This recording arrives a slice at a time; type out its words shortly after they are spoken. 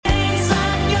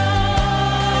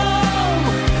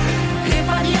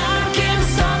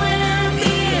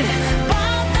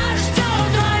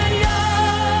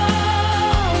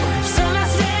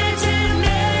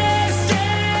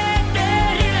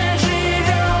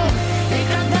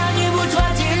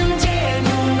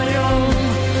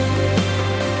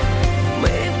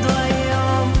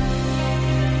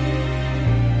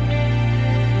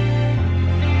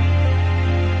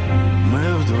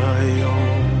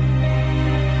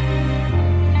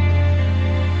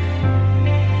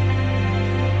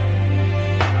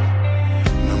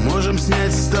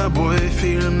тобой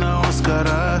фильм на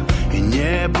Оскара и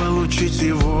не получить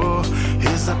его.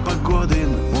 Из-за погоды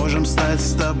мы можем стать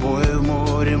с тобой в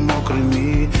море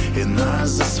мокрыми, и нас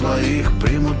за своих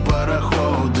примут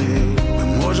пароходы. Мы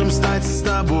можем стать с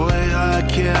тобой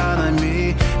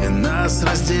океанами, и нас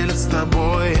разделят с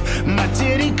тобой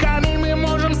материками. Мы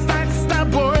можем стать с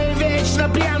тобой вечно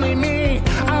пьяными,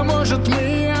 а может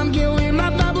мы ангелы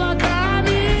над облаками.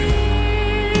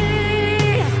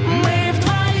 Мы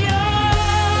вдвоем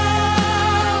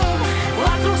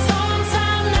вокруг солнца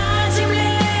на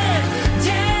земле,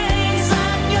 день за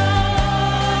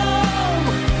днем,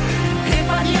 и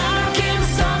под ярким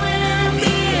солнцем, и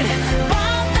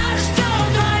под дождем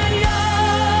вдвоем.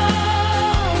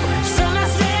 Все на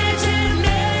свете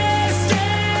вместе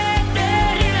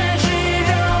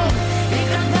переживем, и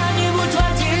когда-нибудь в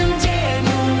один день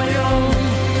умрем.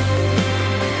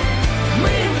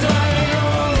 Мы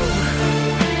вдвоем.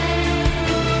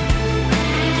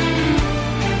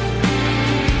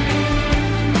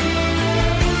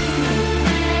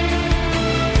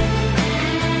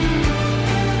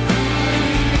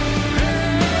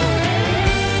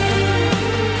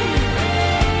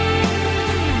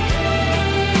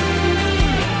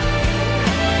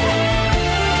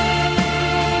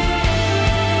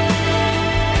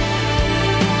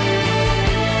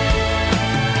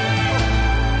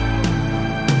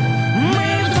 Мы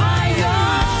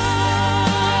вдвоем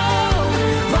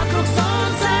вокруг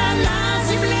солнца на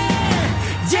земле,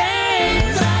 день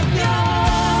за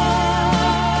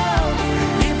днем,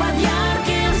 и под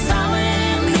ярким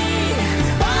солнцем, и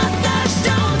под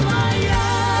дождем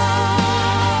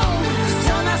вдвоем.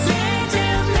 Все на свете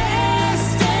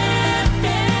вместе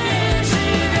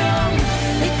переживем,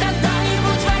 и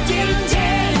когда-нибудь в один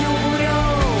день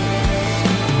умрем.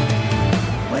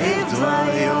 Мы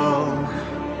вдвоем.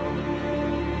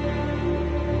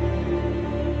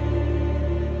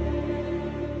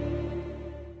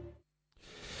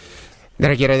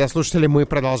 Дорогие радиослушатели, мы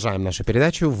продолжаем нашу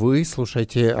передачу. Вы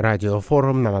слушаете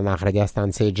радиофорум на волнах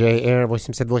радиостанции J-Air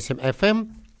 88 FM.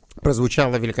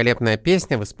 Прозвучала великолепная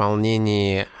песня в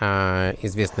исполнении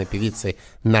известной певицы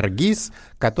Наргиз,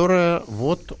 которая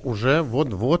уже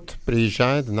вот-вот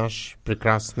приезжает в нашу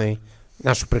прекрасную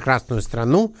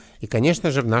страну и, конечно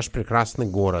же, в наш прекрасный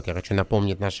город. Я хочу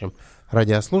напомнить нашим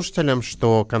радиослушателям,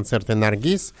 что концерты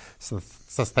Наргиз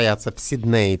состоятся в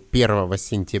Сиднее 1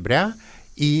 сентября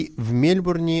и в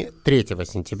Мельбурне 3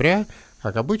 сентября.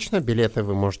 Как обычно, билеты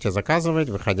вы можете заказывать,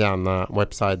 выходя на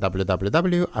веб-сайт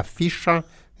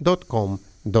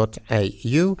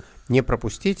www.afisha.com.au. Не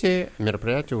пропустите,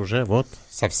 мероприятие уже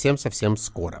совсем-совсем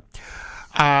скоро.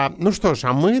 Ну что ж,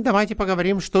 мы давайте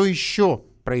поговорим, что еще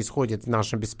происходит в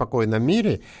нашем беспокойном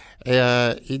мире.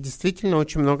 И действительно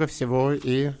очень много всего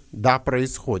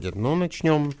происходит. Ну,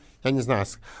 начнем, я не знаю,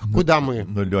 куда мы...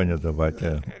 Ну, Леня,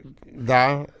 давайте.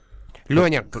 Да.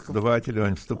 Леня. Давайте,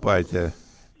 Лень, вступайте.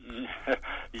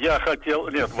 Я хотел...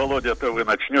 Нет, Володя, это вы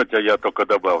начнете, а я только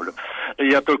добавлю.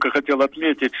 Я только хотел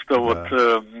отметить, что в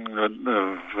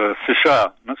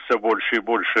США все больше и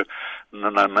больше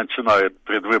начинает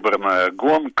предвыборная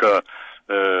гонка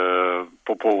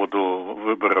по поводу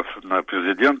выборов на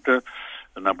президента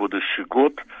на будущий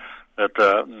год.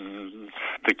 Это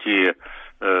такие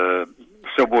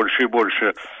все больше и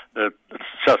больше, в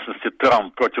частности,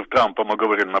 против Трампа, мы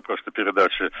говорили на прошлой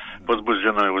передаче,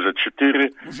 возбуждены уже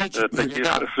 4 таких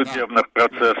судебных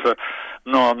процесса.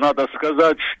 Но надо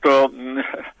сказать, что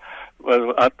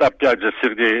опять же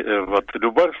Сергей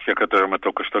Любарский, о котором мы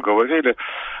только что говорили,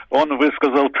 он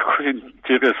высказал такое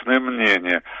интересное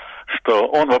мнение, что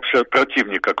он вообще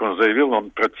противник, как он заявил,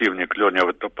 он противник, Леня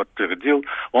это подтвердил,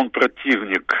 он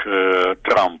противник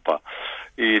Трампа.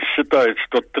 И считает,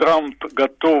 что Трамп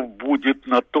готов будет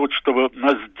на то, чтобы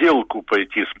на сделку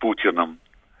пойти с Путиным.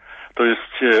 То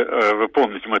есть, вы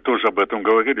помните, мы тоже об этом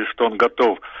говорили, что он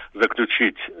готов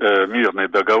заключить мирный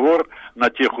договор на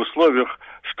тех условиях,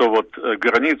 что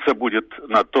граница будет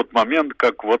на тот момент,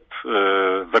 как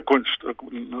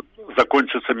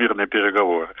закончатся мирные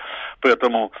переговоры.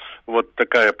 Поэтому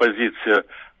такая позиция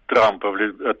Трампа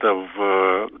это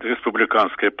в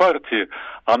республиканской партии,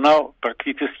 она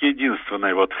практически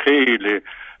единственная. Хейли,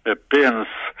 Пенс,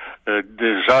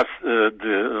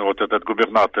 этот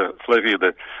губернатор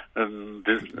Флориды,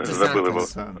 забыл его.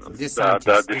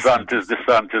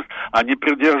 Десантис. Они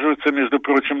придерживаются, между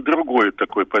прочим, другой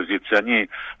такой позиции. Они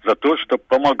за то, чтобы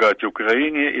помогать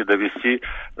Украине и довести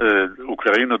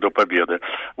Украину до победы.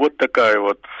 Вот такая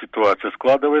ситуация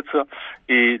складывается.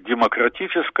 И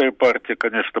демократическая партия,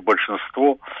 конечно,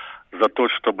 большинство за то,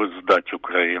 чтобы сдать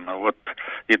Украину.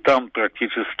 И там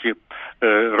практически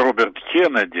Роберт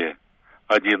Кеннеди,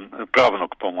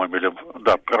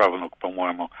 правнук,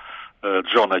 по-моему,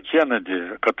 Джона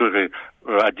Кеннеди, который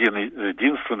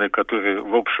единственный, который,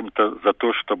 в общем-то, за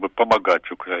то, чтобы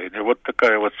помогать Украине. Вот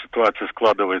такая вот ситуация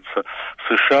складывается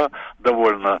в США,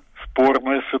 довольно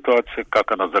спорная ситуация.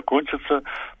 Как она закончится,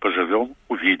 поживем,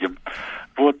 увидим.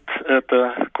 Вот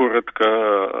это коротко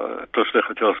то, что я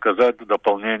хотел сказать, в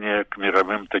дополнение к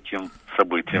мировым таким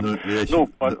событиям.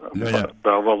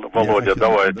 Володя,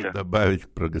 давайте. Добавить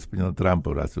про господина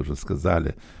Трампа, раз уже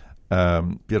сказали.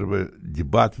 Первый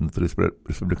дебат внутри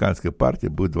республиканской партии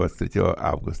будет 23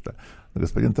 августа. Но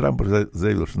господин Трамп уже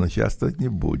заявил, что он участвовать не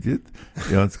будет.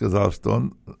 И он сказал, что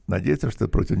он надеется, что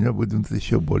против него будет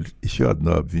еще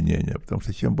одно обвинение. Потому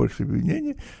что чем больше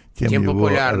обвинений, тем его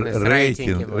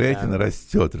рейтинг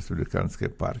растет республиканской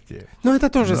партии. Ну, это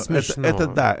тоже смешно.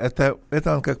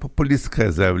 Это он как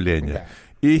популистское заявление. Да.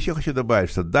 И еще хочу добавить,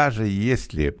 что даже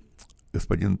если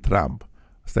господин Трамп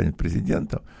станет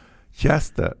президентом,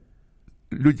 часто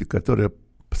люди, которые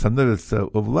становятся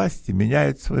у власти,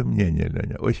 меняют свое мнение,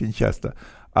 Леня. Очень часто.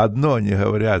 Одно они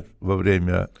говорят во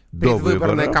время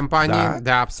предвыборной кампании,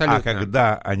 да, абсолютно. А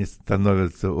когда они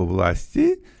становятся у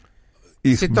власти,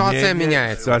 ситуация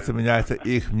меняется,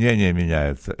 их мнение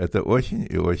меняется. Это очень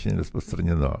и очень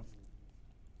распространено.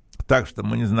 Так что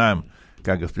мы не знаем,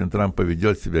 как господин Трамп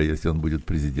поведет себя, если он будет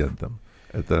президентом.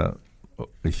 Это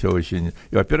еще очень...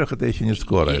 И, во-первых, это еще не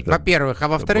скоро. Во-первых. А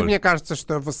во-вторых, мне кажется,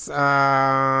 что...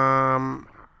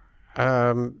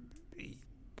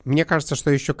 Мне кажется,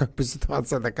 что еще как бы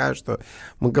ситуация такая, что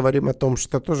мы говорим о том,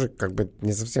 что тоже как бы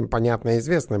не совсем понятно и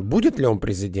известно, будет ли он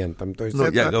президентом. То есть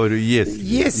я говорю, если.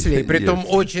 Если, притом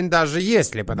очень даже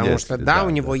если, потому что, у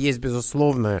него есть,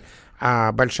 безусловно,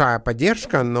 большая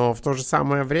поддержка, но в то же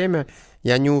самое время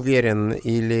я не уверен,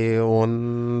 или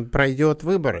он пройдет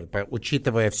выборы,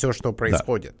 учитывая все, что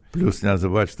происходит. Да. Плюс не надо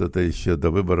забывать, что это еще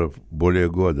до выборов более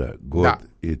года,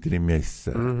 и 3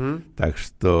 месяца. Угу. Так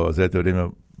что за это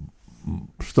время,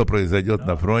 что произойдет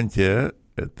на фронте,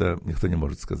 это никто не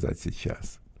может сказать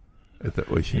сейчас. Это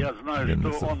очень... Я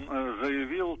знаю, что он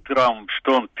заявил, Трамп,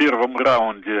 что он в первом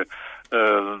раунде,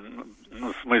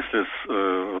 в смысле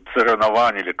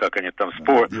соревнований, или как они там,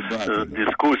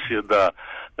 дискуссии,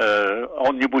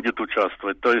 он не будет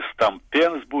участвовать. То есть там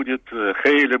Пенс будет,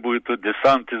 Хейли будет,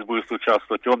 Десантис будет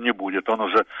участвовать, он не будет. Он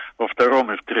уже во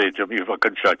втором и в третьем, и в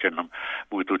окончательном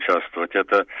будет участвовать.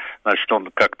 Это значит, он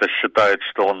как-то считает,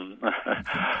 что он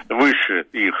выше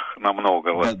их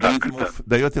намного. Вот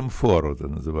дает им фору, это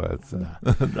называется.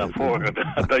 Да, фору,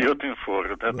 дает им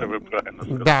фору, это вы правильно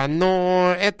сказали. Да,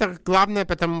 но это главное,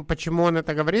 почему он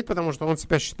это говорит, потому что он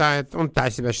себя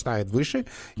считает выше,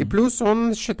 и плюс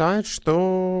он считает,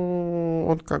 что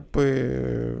он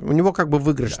у него как бы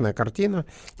выигрышная картина,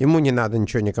 ему не надо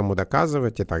ничего никому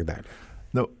доказывать и так далее.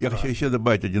 Ну, я хочу еще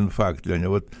добавить один факт, Леня.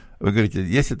 Вот вы говорите,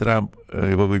 если Трамп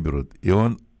его выберут, и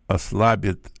он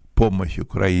ослабит помощь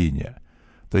Украине,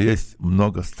 то есть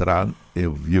много стран и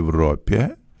в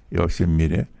Европе, и во всем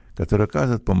мире, которые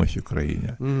оказывают помощь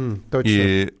Украине. Точно.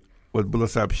 И вот было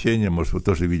сообщение, может, вы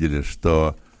тоже видели,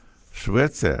 что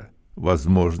Швеция,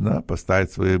 возможно,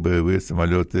 поставит свои боевые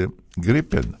самолеты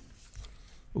 «Гриппен»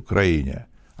 Украине.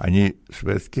 Они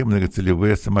шведские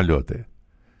многоцелевые самолеты.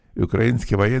 И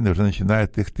украинские военные уже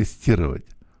начинают их тестировать.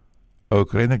 А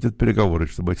Украина ведет переговоры,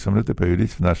 чтобы эти самолеты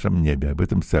появились в нашем небе. Об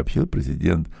этом сообщил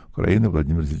президент Украины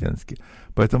Владимир Зеленский.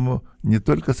 Поэтому не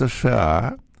только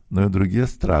США, но и другие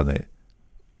страны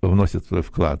вносят свой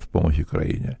вклад в помощь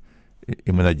Украине.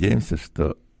 И мы надеемся,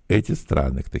 что эти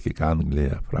страны, такие как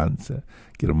Англия, Франция,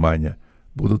 Германия,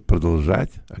 будут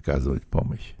продолжать оказывать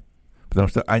помощь. Потому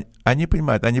что они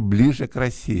понимают, они ближе к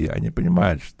России. Они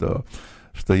понимают, что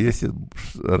если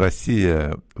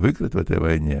Россия выиграет в этой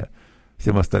войне,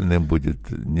 всем остальным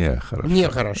будет нехорошо.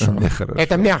 Нехорошо.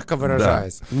 Это мягко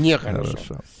выражаясь. Да.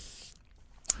 Нехорошо.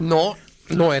 Но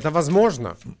это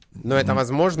возможно. Это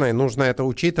возможно, и нужно это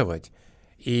учитывать.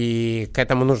 И к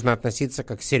этому нужно относиться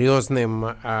как к серьезным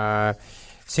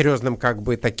как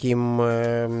бы таким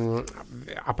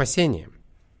опасениям.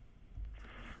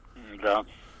 Да,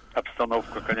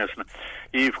 обстановка, конечно.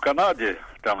 И в Канаде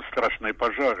там страшные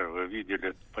пожары, вы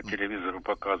видели, по телевизору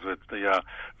показывают. Я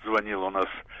звонил, у нас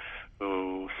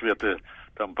у Светы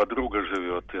там подруга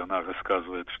живет, и она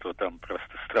рассказывает, что там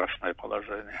просто страшное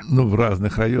положение. Ну, в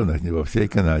разных районах, не во всей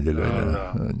Канаде,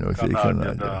 Леня. Не во всей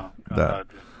Канаде. Да.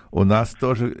 У нас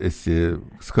тоже, если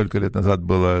сколько лет назад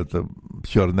была это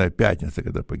Черная пятница,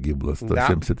 когда погибло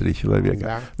 173 человека.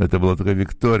 Да. Но это было только в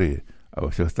Виктории, а во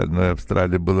всей остальной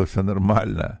Австралии было все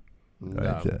нормально.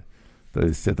 Да. То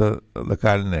есть это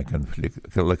локальные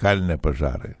конфликты, локальные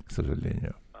пожары, к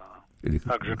сожалению. Или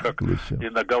Так же, как лучше. и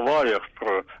на Гавайях,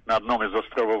 на одном из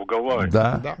островов Гавайи.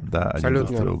 Да, один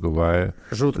абсолютно. остров Гавайи.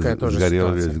 Жуткая тоже сгорел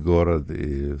ситуация. весь город,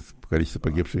 и количество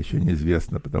погибших еще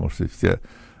неизвестно, потому что все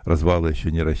развалы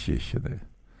еще не расчищены.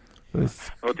 То есть...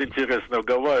 Вот интересно, в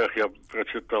Гавайях я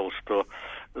прочитал, что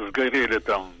сгорели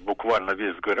там, буквально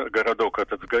весь городок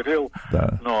этот сгорел,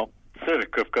 Да. но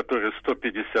церковь, которой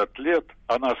 150 лет,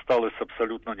 она осталась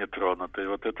абсолютно нетронутой.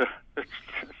 Вот это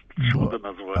чудо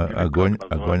назвать.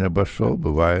 Огонь обошел,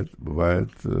 бывает.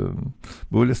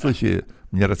 Были случаи,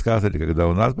 мне рассказывали, когда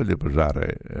у нас были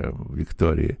пожары в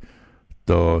Виктории,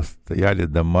 то стояли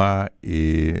дома,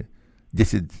 и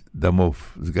 10 домов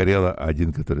сгорело, а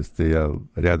один, который стоял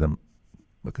рядом,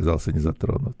 оказался не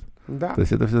затронут. Да. То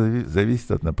есть это все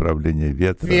зависит от направления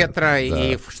ветра. Ветра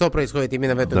и что происходит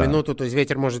именно в эту минуту. То есть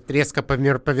ветер может резко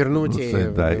повернуть и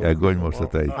огонь может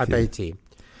отойти.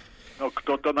 Но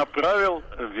кто-то направил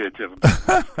ветер.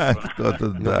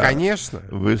 Кто-то, да. Конечно.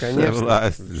 Высшая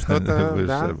власть.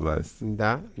 Высшая власть.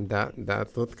 Да.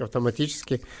 Тут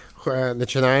автоматически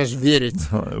начинаешь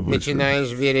верить.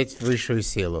 Начинаешь верить в высшую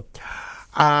силу.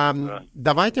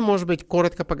 Давайте, может быть,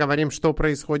 коротко поговорим, что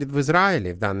происходит в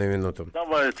Израиле в данную минуту.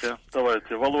 Давайте.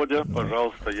 Володя,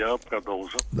 пожалуйста, я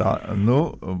продолжу. Да,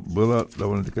 была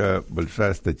довольно такая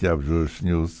большая статья в Jewish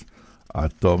News о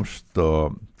том,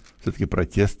 что все-таки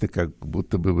протесты как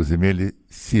будто бы возымели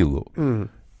силу.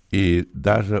 И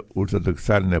даже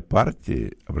ультрадоксальные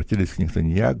партии обратились к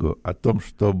Нетаньягу о том,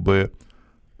 чтобы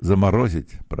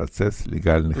заморозить процесс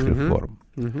легальных реформ.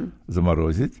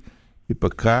 Заморозить. И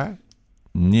пока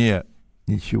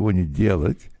ничего не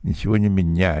делать, ничего не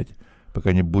менять,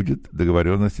 пока не будет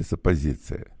договоренности с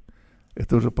оппозицией.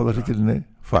 Это уже положительный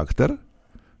фактор.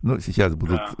 Сейчас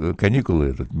будут каникулы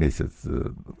этот месяц,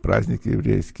 праздники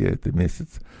еврейские, это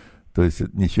месяц. То есть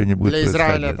ничего не будет происходить.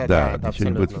 Для Израиля это ничего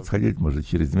не будет происходить, может,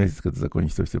 через месяц, когда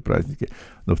закончатся все праздники.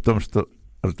 Но в том, что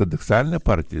ортодоксальные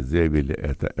партии заявили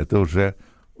это уже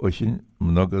очень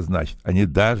много значит. Они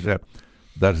даже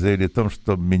заявили о том,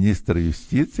 что министр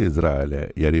юстиции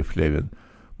Израиля, Яриф Левин,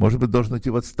 может быть, должен уйти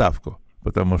в отставку,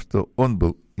 потому что он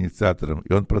был инициатором,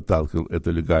 и он проталкивал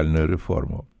эту легальную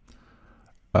реформу.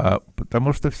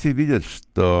 Потому что все видят,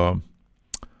 что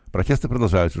протесты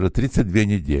продолжаются уже 32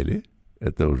 недели.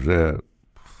 Это уже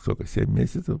 7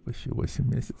 месяцев, почти 8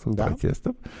 месяцев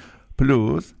протестов.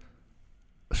 Плюс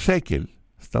шекель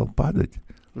стал падать.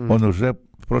 Он уже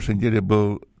в прошлой неделе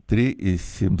был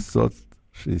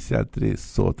 3,763.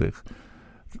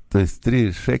 То есть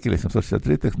 3 шекеля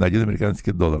 763 на 1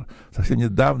 американский доллар. Совсем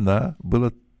недавно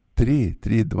было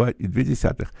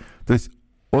 3,2. То есть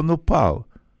он упал.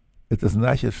 Это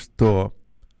значит, что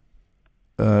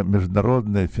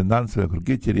международные финансовые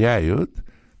круги теряют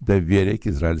доверие к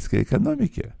израильской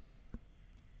экономике.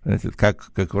 Знаете,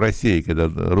 как в России, когда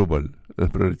рубль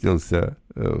превратился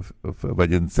в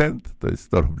 1 цент, то есть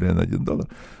 100 рублей на 1 доллар,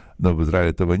 но в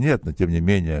Израиле этого нет, но тем не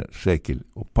менее шекель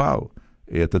упал,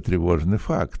 и это тревожный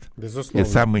факт. Безусловно. И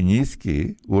самый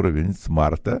низкий уровень с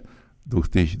марта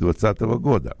 2020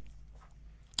 года.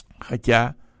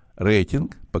 Хотя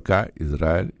рейтинг пока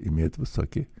Израиль имеет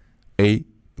высокий A+.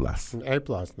 Да. A+.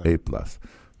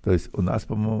 То есть у нас,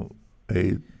 по-моему,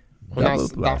 у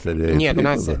нас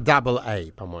double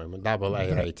A, по-моему, double A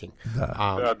рейтинг.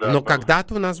 Да. Но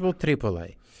когда-то у нас был triple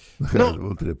A.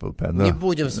 Не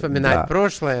будем вспоминать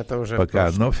прошлое, это уже пока.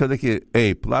 прошлое. Но все-таки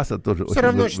A+, это тоже все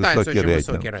равно считается очень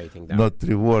высокий рейтинг. Да. Но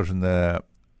тревожная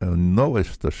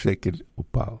новость, что шекель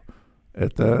упал.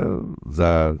 Это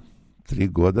за 3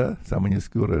 года самый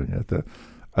низкий уровень. Это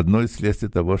одно из следствий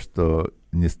того, что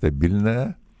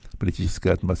нестабильная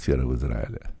политическая атмосфера в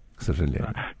Израиле, к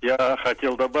сожалению. Я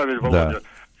хотел добавить, Володя,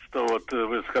 что вот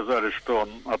вы сказали, что он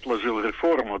отложил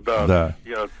реформу. Да.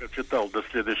 Я читал до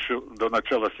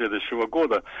начала следующего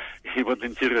года, и вот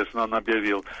интересно, он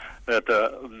объявил,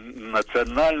 это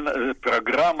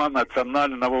программа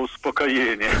национального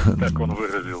успокоения, так он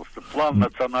выразился. План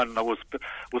национального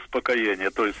успокоения.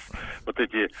 То есть вот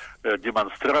эти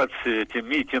демонстрации, эти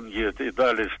митинги и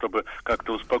далее, чтобы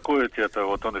как-то успокоить это,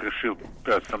 вот он решил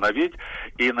приостановить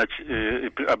и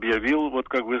объявил, вот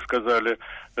как вы сказали,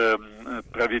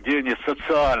 проведение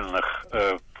социальных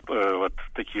вот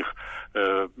таких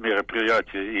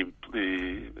мероприятий и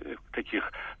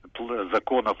таких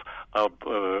законов об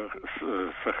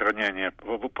сохранении,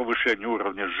 повышении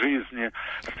уровня жизни,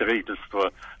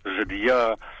 строительства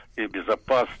жилья и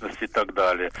безопасности и так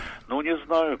далее. Не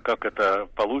знаю, как это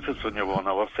получится у него,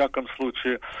 но во всяком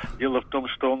случае, дело в том,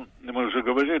 что мы уже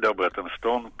говорили об этом,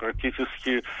 что он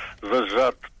практически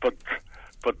зажат под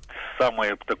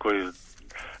самой такой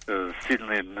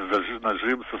сильный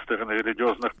нажим со стороны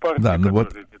религиозных партий. Да, ну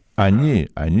вот они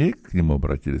к нему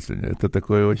обратились. Это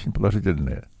такое очень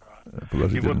положительное.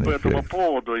 И вот по этому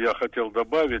поводу я хотел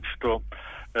добавить, что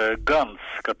Ганц,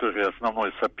 который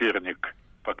основной соперник,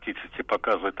 фактически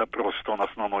показывает опрос, что он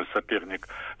основной соперник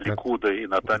Ликуда и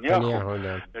Нетаньяху,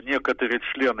 некоторые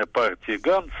члены партии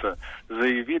Ганца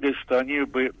заявили, что они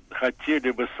бы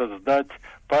хотели бы создать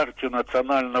партию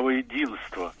национального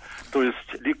единства. То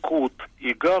есть Ликуд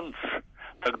и Ганц,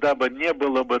 тогда бы не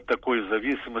было бы такой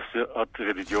зависимости от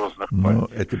религиозных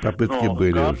партий. Эти попытки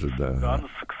были уже, да.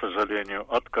 Ганц, к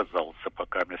сожалению, отказался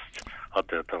пока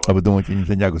от этого. А вы думаете,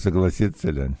 Нетаньяху согласится,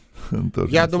 Лень?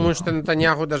 Я думаю, что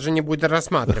Нетаньяху даже не будет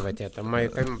рассматривать это.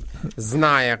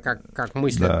 Зная, как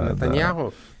мыслит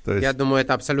Нетаньяху, я думаю,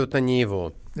 это абсолютно не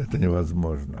его. Это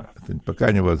невозможно. Это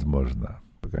пока невозможно.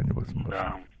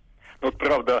 Да. Вот,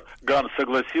 правда, Ганц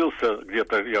согласился,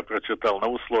 где-то я прочитал, на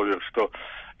условиях, что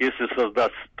если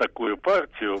создать такую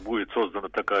партию, будет создана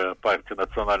такая партия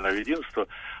национального единства,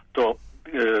 то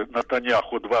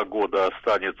Нетаньяху 2 года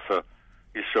останется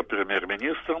еще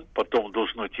премьер-министром, потом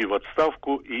должен уйти в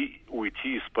отставку и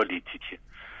уйти из политики.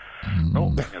 Ну,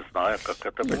 не знаю, как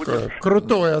это будет.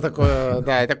 Крутое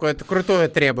такое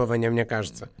требование, мне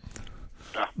кажется.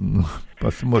 Да. Ну,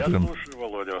 посмотрим. Я слушаю,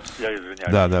 Володя, я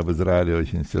извиняюсь. Да, в Израиле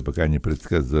очень все пока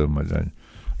непредсказуемо.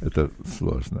 Это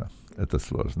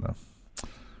сложно.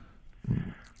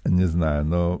 Не знаю,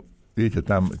 но, видите,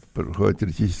 там проходят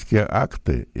теоретические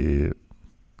акты, и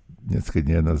несколько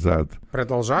дней назад...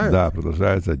 Продолжают? Да,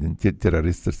 продолжается. Один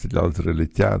террорист расстрелял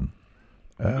израильтян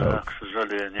к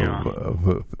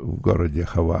сожалению. В городе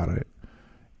Хавары.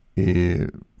 И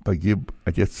погиб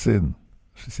отец-сын,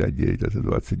 69 лет и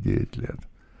 29 лет.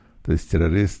 То есть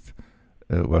террорист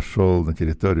вошел на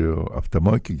территорию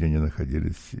автомойки, где они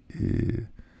находились, и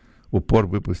в упор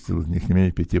выпустил из них не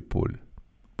менее 5 пуль.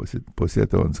 После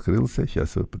этого он скрылся,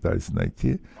 сейчас его пытались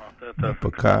найти, но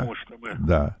пока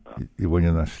его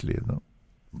не нашли. Ну,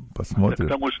 посмотрим.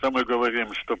 Это к тому, что мы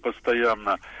говорим, что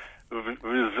постоянно в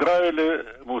Израиле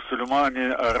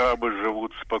мусульмане, арабы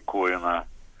живут спокойно.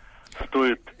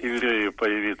 Стоит еврею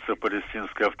появиться в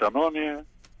палестинской автономии,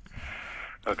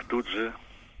 как тут же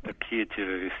такие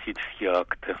террористические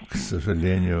акты. К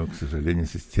сожалению,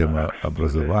 система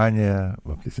образования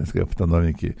в палестинской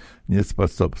автономике не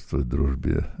способствует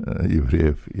дружбе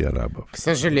евреев и арабов. К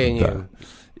сожалению. Да.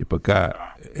 И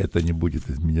пока это не будет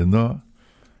изменено,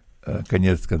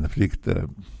 конец конфликта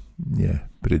не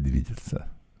предвидится.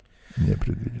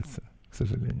 К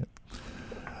сожалению.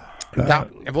 Да,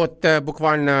 вот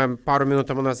буквально пару минут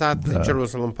тому назад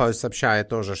Jerusalem Post сообщает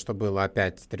тоже, что был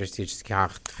опять террористический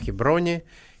акт в Хевроне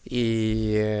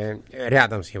и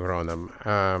рядом с Хевроном.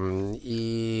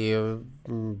 И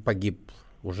погиб,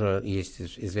 уже есть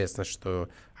известно, что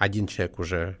 1 человек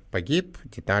уже погиб,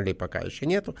 деталей пока еще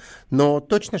нету. Но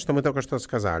точно, что мы только что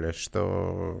сказали,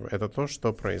 что это то,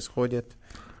 что происходит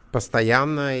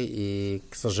постоянно, и,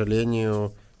 к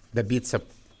сожалению, добиться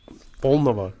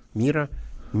полного мира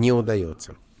не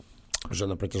удается уже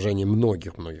на протяжении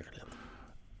многих-многих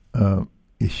лет.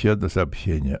 Еще одно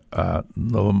сообщение о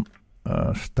новом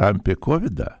штампе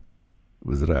ковида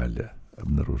в Израиле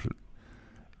обнаружили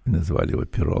и назвали его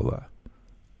Пирола.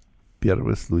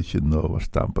 Первый случай нового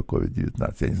штампа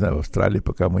COVID-19. Я не знаю, в Австралии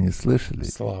пока мы не слышали.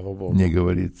 Слава Богу. Не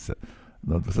говорится.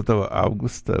 Но 20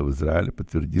 августа в Израиле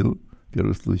подтвердил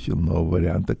первый случай нового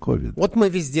варианта ковида. Вот мы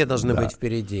везде должны быть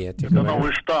впереди. Это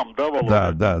новый штамм, да,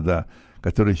 Володя? Да.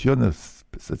 Который еще в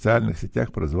социальных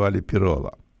сетях прозвали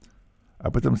Пирола.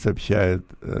 Об этом сообщает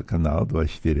канал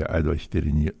 24,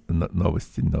 i24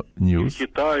 новости, News. В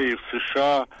Китае, в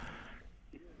США.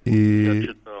 И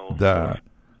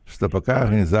что пока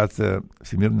Организация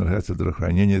Всемирной организации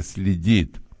здравоохранения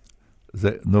следит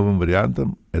за новым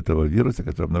вариантом этого вируса,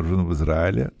 который обнаружен в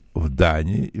Израиле, в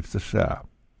Дании и в США.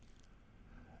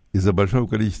 Из-за большого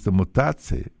количества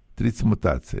мутаций, 30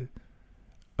 мутаций,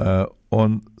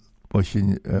 он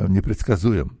очень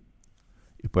непредсказуем.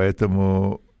 И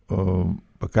поэтому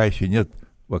пока еще нет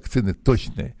вакцины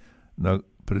точной. Но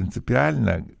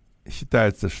принципиально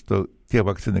считается, что те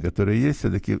вакцины, которые есть,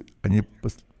 все-таки они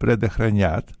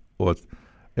предохранят от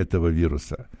этого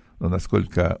вируса. Но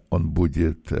насколько он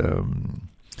будет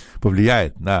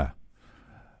повлияет на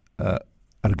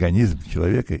организм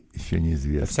человека, еще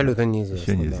неизвестно. Абсолютно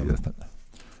неизвестно. Еще неизвестно. Да.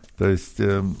 То есть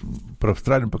про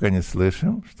Австралию пока не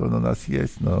слышим, что он у нас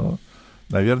есть, но,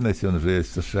 наверное, если он уже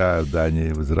есть в США, в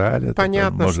Дании, в Израиле,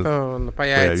 понятно, то может что он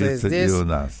появится здесь, и у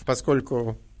нас.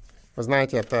 Поскольку, вы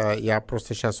знаете, это я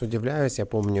просто сейчас удивляюсь. Я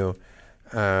помню,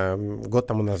 год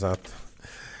тому назад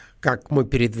как мы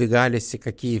передвигались и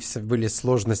какие были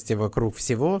сложности вокруг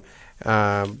всего.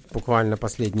 Буквально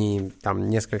последние там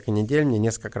несколько недель мне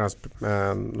несколько раз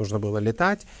нужно было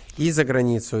летать и за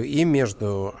границу, и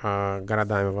между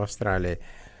городами в Австралии.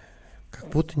 Как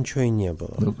будто ничего и не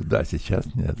было. Ну да, сейчас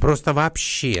нет. Просто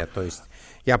вообще, то есть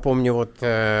я помню, вот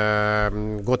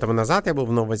год тому назад я был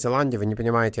в Новой Зеландии, вы не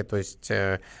понимаете, то есть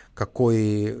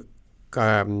какой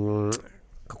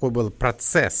был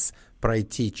процесс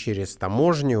пройти через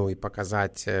таможню и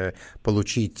показать,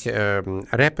 получить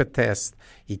рэпид-тест,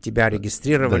 и тебя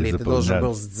регистрировали, и ты должен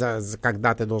был,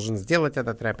 когда ты должен сделать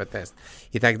этот рэпид-тест,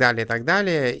 и так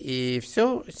далее, и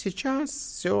все, сейчас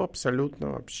все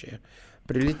абсолютно вообще.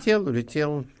 Прилетел,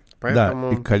 улетел,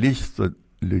 поэтому... Да, и количество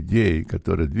людей,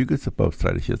 которые двигаются по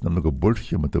Австралии, сейчас намного больше,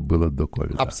 чем это было до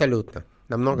ковида. Абсолютно.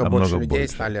 Намного больше людей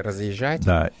стали разъезжать.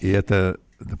 Да, и это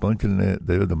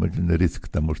дает дополнительный риск к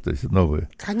тому, что если новый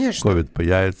ковид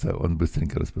появится, он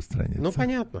быстренько распространится. Ну,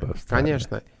 понятно,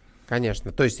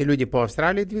 конечно. То есть и люди по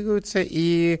Австралии двигаются,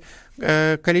 и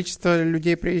количество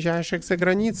людей, приезжающих за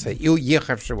границей, и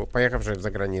поехавших за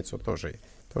границу тоже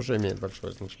имеет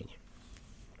большое значение.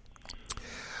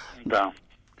 Да.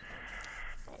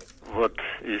 Вот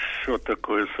еще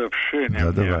такое сообщение.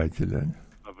 Да, давайте, Лень.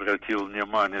 Обратил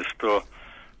внимание, что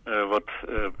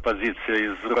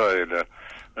позиция Израиля,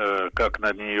 как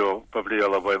на нее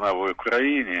повлияла война в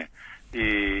Украине,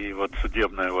 и вот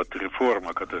судебная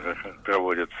реформа, которая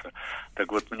проводится.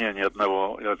 Так вот, мнение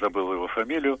одного, я забыл его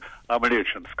фамилию,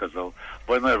 Амлечин сказал,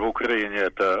 война в Украине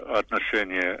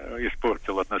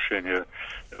испортила отношения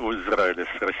у Израиля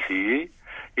с Россией,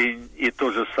 и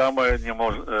то же самое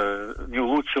не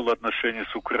улучшило отношения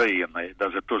с Украиной,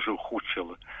 даже тоже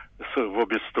ухудшило. В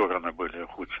обе стороны были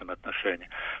ухудшены отношения,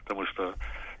 потому что,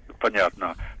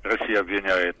 понятно, Россия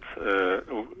обвиняет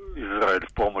Израиль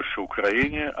в помощи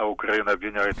Украине, а Украина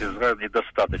обвиняет Израиль в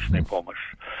недостаточной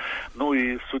помощи. Ну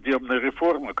и судебная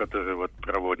реформа, которая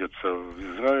проводится в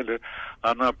Израиле,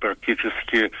 она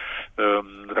практически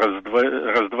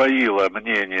раздвоила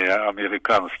мнение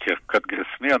американских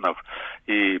конгрессменов,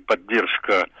 и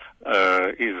поддержка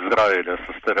Израиля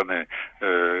со стороны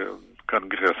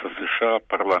Конгресса США,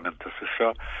 парламента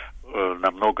США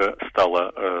намного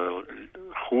стала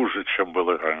хуже, чем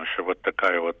было раньше. Вот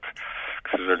такая к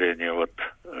сожалению,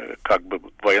 как бы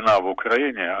война в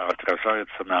Украине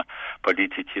отражается на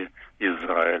политике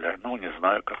Израиля. Ну, не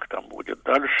знаю, как там будет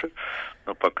дальше,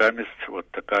 но пока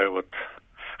такая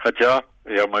Хотя,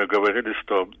 мы говорили,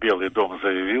 что Белый дом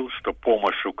заявил, что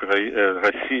помощь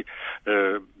России,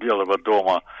 Белого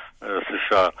дома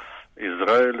США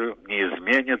Израилю не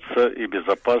изменится, и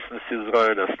безопасность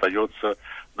Израиля остается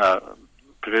на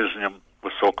прежнем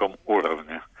высоком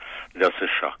уровне для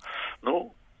США.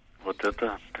 Ну,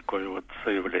 это такое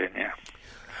заявление.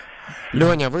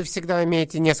 Леня, вы всегда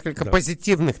имеете несколько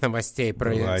позитивных новостей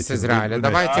с Израиля.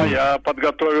 Давайте... я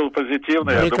подготовил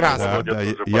позитивные. Прекрасно.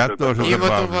 Я тоже. И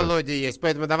вот у Володи есть.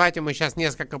 Поэтому давайте мы сейчас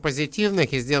несколько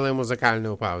позитивных и сделаем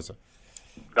музыкальную паузу.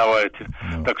 Давайте.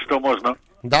 Так что можно?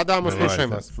 Да, мы слушаем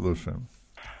вас. Слушаем.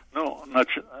 Ну, на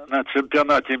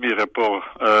чемпионате мира по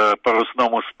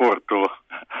парусному спорту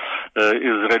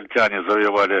израильтяне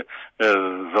завоевали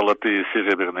золотые и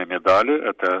серебряные медали.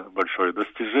 Это большое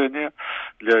достижение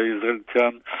для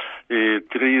израильтян. И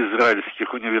 3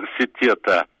 израильских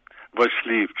университета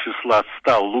вошли в число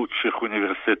 100 лучших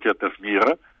университетов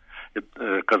мира. И,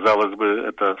 казалось бы,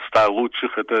 это 100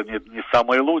 лучших, это не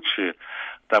самые лучшие.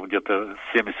 Там где-то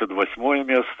 78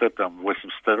 место, там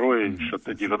 82-е,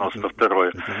 что-то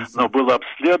 92-е. Но было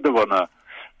обследовано,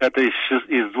 это из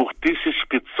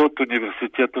 2500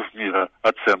 университетов мира.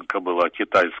 Оценка была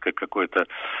китайской какой-то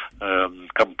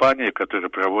компании, которая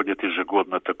проводит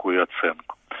ежегодно такую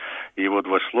оценку. И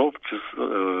вошло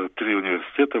 3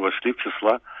 университета вошли в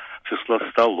число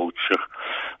 100 лучших.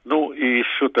 Ну и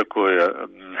еще такое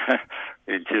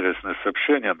интересное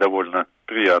сообщение, довольно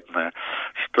приятное,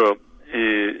 что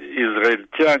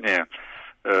израильтяне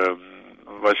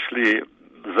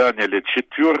заняли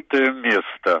 4-е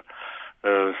место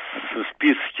в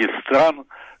списке стран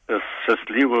с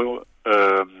счастливой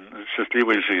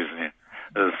жизни,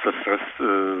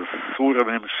 с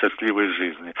уровнем счастливой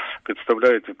жизни.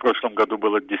 Представляете, в прошлом году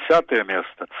было 10-е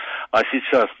место, а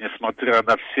сейчас, несмотря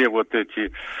на все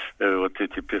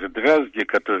эти передрязги,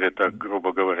 которые, так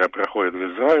грубо говоря, проходят в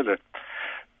Израиле,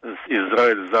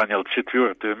 Израиль занял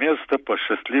 4-е место по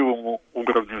счастливому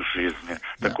уровню жизни.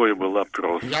 Такой был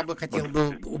опрос. Я бы хотел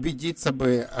бы убедиться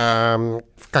бы,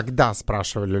 когда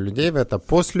спрашивали людей в это,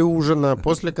 после ужина,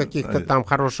 после каких-то там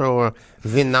хорошего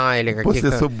вина или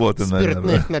каких-то субботы, спиртных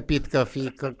наверное. напитков,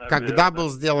 и когда был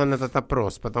сделан этот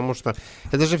опрос, потому что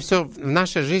это же все в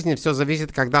нашей жизни все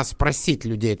зависит, когда спросить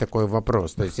людей такой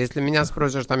вопрос. То есть, если меня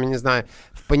спросишь, там, я не знаю,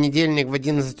 в понедельник в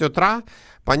 11 утра,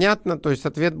 понятно, то есть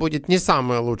ответ будет не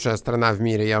самая лучшая страна в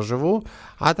мире, я живу,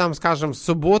 а там, скажем, в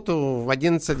субботу в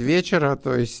 11 вечера,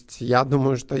 то есть я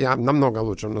думаю, что я в намного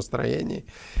лучшем настроении,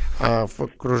 в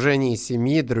окружении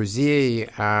семьи, друзей,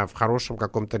 в хорошем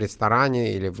каком-то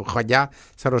ресторане или выходя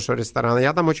с хорошего ресторана.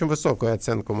 Я дам очень высокую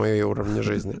оценку моей уровня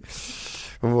жизни.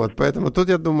 Вот, поэтому тут,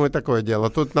 я думаю, такое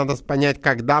дело. Тут надо понять,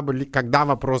 когда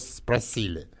вопрос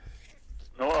спросили.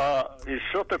 Ну, а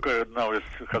еще такая новость,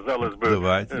 казалось бы,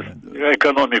 Давайте.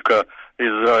 экономика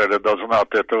Израиля должна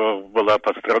от этого была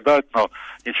пострадать, но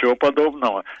ничего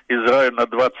подобного. Израиль на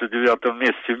 29-м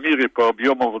месте в мире по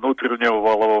объему внутреннего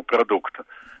валового продукта.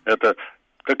 Это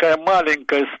такая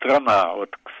маленькая страна, вот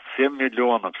 7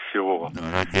 миллионов всего,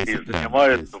 и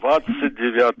занимает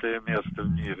 29-е место в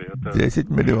мире. Это 10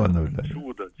 миллионов. Да.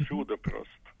 Чудо просто.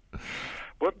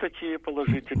 Вот такие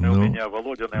положительные у меня,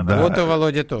 Володя, наверное. Да. Вот у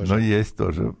Володи тоже. Но есть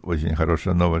тоже очень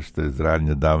хорошая новость, что Израиль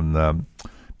недавно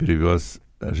перевез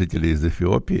жителей из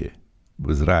Эфиопии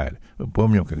в Израиль. Мы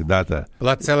помним, когда-то...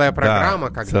 Была целая программа.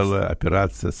 Да, целая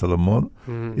операция «Соломон»,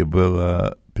 и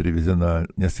было перевезено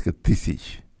несколько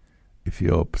тысяч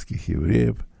эфиопских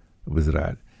евреев в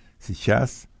Израиль.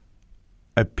 Сейчас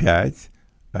опять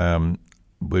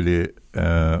были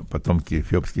потомки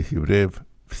эфиопских евреев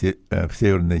в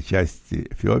северной части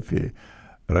Эфиопии,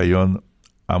 район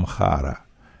Амхара.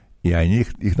 И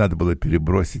их надо было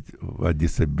перебросить в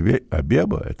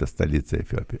Аддис-Абебу, это столица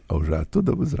Эфиопии, а уже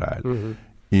оттуда в Израиль.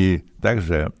 И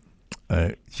также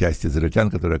часть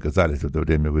израильтян, которые оказались в это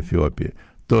время в Эфиопии,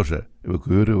 тоже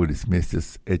эвакуировались вместе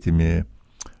с этими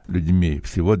людьми.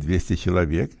 Всего 200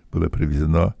 человек было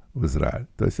привезено в Израиль.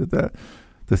 То есть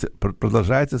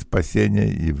продолжается спасение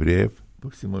евреев по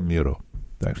всему миру.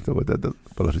 Так что вот это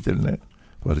положительная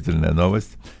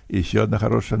новость. И еще одна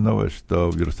хорошая новость, что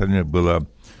в Иерусалиме было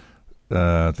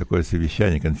такое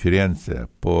совещание, конференция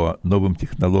по новым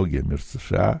технологиям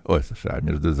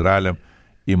между Израилем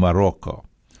и Марокко.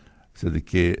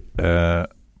 Все-таки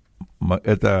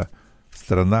эта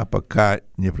страна пока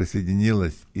не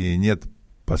присоединилась и нет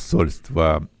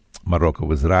посольства Марокко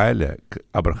в Израиле к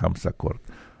Абрахамс Аккорд.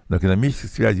 Но экономические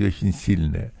связи очень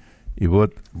сильные. И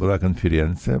вот была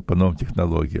конференция по новым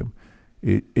технологиям.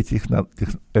 И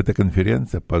эта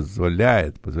конференция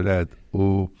позволяет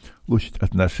улучшить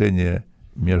отношения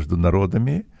между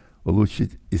народами,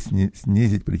 улучшить и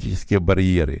снизить политические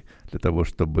барьеры для того,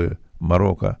 чтобы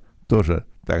Марокко тоже,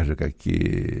 так же, как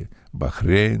и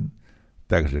Бахрейн,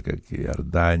 так же, как и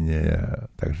Иордания,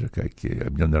 так же, как и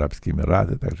Объединенные Арабские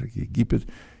Эмираты, так же, как и Египет,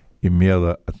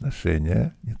 имела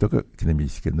отношения не только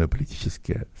экономические, но и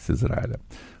политические с Израилем.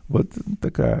 Вот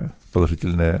такая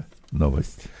положительная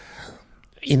новость.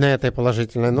 И на этой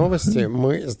положительной новости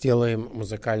мы сделаем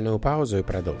музыкальную паузу и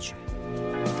продолжим.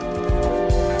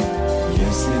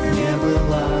 Если б не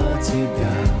было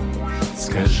тебя,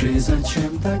 скажи,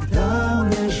 зачем тогда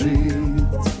мне жить?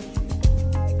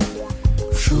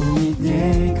 В шуме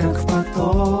дней, как в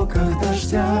потоках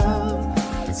дождя,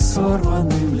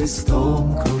 сорванным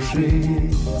листом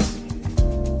кружить.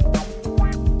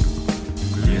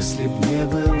 Если б не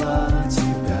было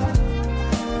тебя,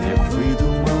 я б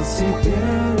выдумал себе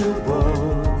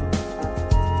любовь.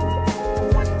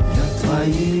 Я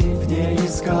твои в ней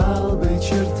искал бы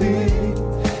черты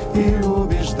и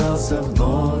убеждался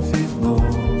вновь и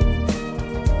вновь,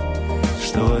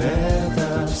 что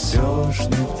это все ж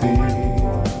не ты.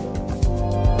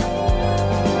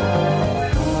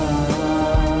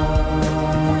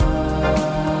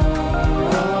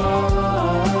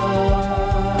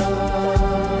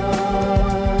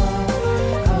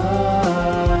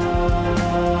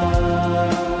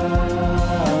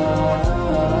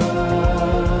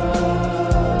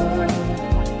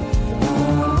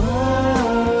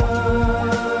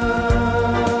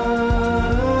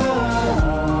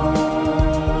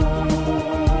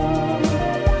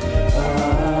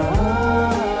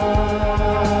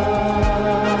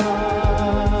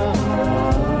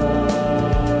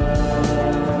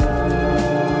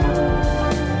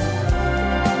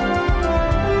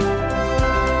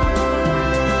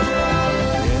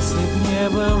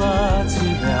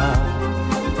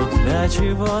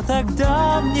 Чего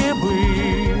тогда мне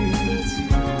быть?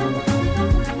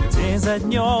 день за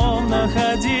днем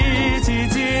находить и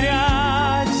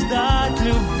терять, ждать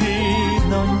любви,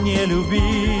 но не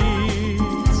любить.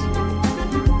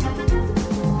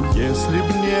 Если б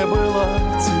не было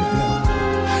тебя,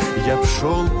 я б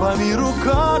шел по миру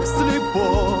как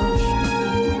слепой,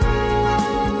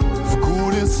 в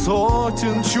гуле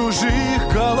сотен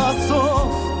чужих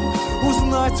голосов,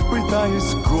 узнать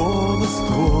пытаясь голос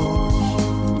твой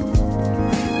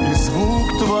и звук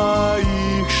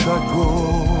твоих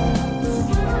шагов.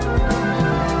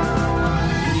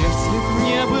 Если б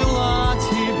не было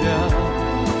тебя,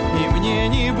 и мне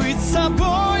не быть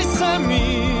собой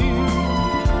самим,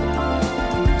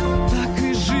 так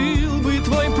и жил бы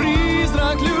твой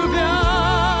призрак,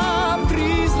 любя,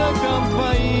 призраком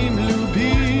твоим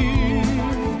любим.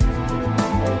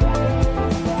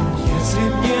 Если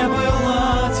б не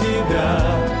было тебя,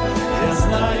 я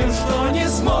знаю, что не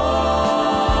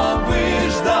смог бы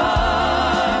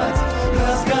ждать,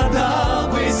 разгадал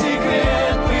бы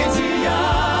секрет бытия,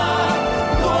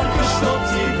 только чтоб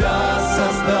тебя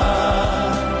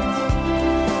создать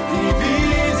и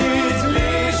видеть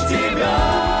лишь тебя.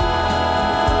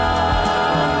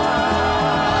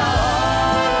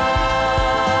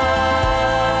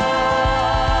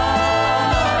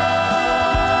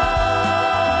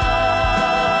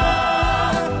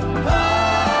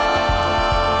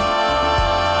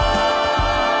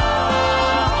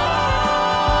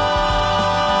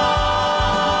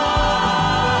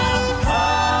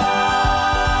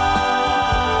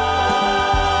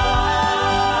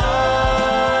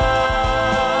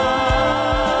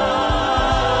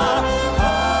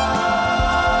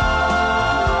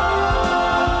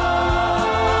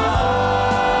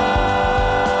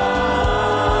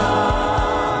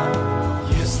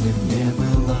 Если б не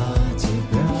было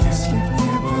тебя, если б не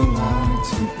было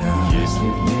тебя, если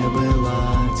б не было тебя, если б не было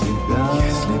тебя,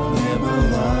 если б не было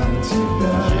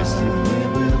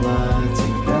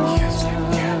тебя, если б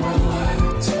не было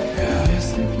тебя,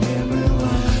 если б не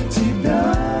было тебя.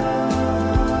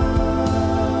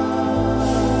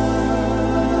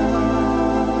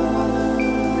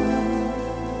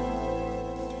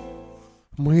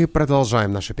 Мы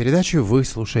продолжаем нашу передачу. Вы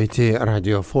слушаете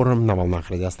радиофорум на волнах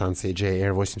радиостанции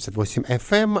JR 88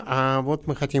 FM. А вот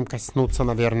мы хотим коснуться,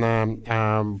 наверное,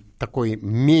 такой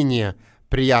менее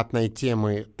приятной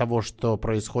темы того, что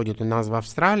происходит у нас в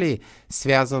Австралии,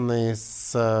 связанной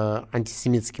с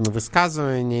антисемитскими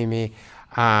высказываниями.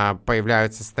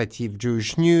 Появляются статьи в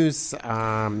Jewish News,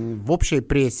 в общей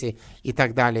прессе и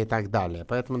так далее, и так далее.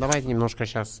 Поэтому давайте немножко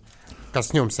сейчас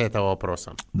коснемся этого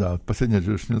вопроса. Да, последняя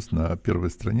Jewish News на первой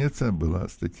странице была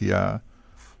статья,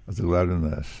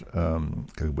 заглавленная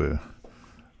как бы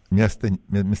места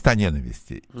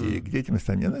ненависти. И где эти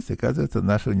места ненависти, оказывается,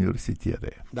 наши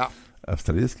университеты. Да.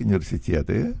 Австралийские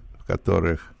университеты, в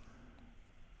которых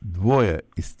 2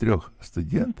 из 3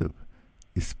 студентов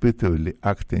испытывали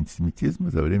акты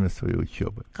антисемитизма за время своей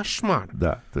учебы. Кошмар.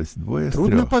 Да, то есть 2 из 3.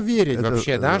 Трудно поверить это,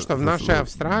 вообще, да, что в нашей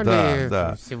Австралии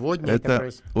сегодня это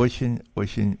происходит.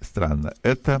 Очень странно.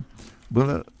 Это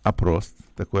был опрос,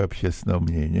 такое общественное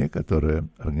мнение, которое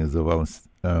организовалось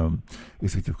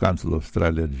Executive Council of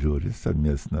Australia Jury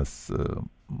совместно с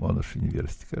Monash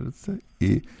University, кажется.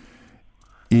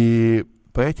 И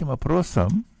по этим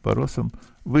опросам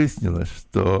выяснилось,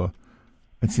 что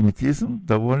антисемитизм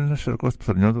довольно широко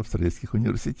распространен в австралийских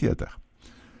университетах.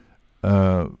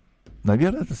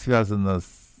 Наверное, это связано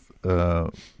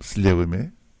с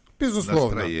левыми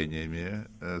настроениями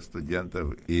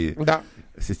студентов и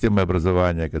системой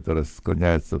образования, которая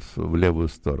склоняется в левую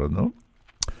сторону.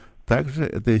 Также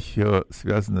это еще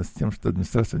связано с тем, что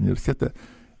администрация университета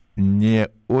не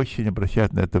очень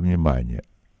обращает на это внимание.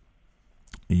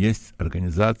 Есть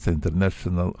организация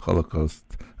International Holocaust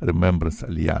Remembrance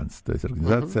Alliance, то есть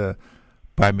организация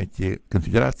памяти,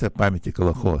 конфедерация памяти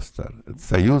Холокоста,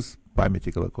 союз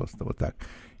памяти Холокоста, вот так.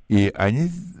 И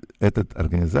эта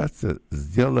организация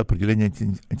сделала определение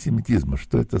антисемитизма.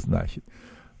 Что это значит?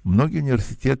 Многие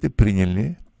университеты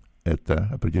приняли это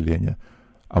определение,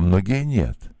 а многие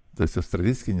нет. То есть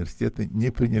австралийские университеты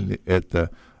не приняли это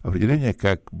определение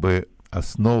как бы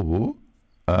основу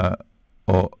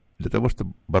для того,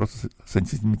 чтобы бороться с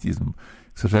антисемитизмом.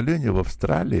 К сожалению, в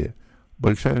Австралии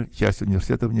большая часть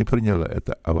университетов не приняла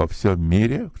это, а во всем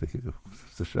мире, в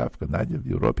США, в Канаде, в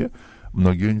Европе,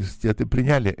 многие университеты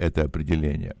приняли это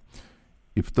определение.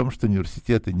 И в том, что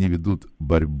университеты не ведут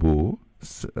борьбу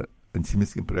с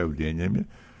антисемитскими проявлениями,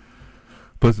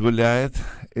 позволяет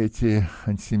эти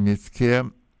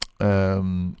антисемитские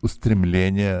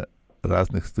устремления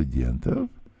разных студентов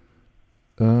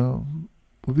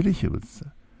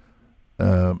увеличиваться.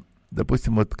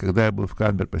 допустим, вот когда я был в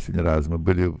Канберре последний раз, мы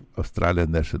были в Australian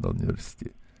National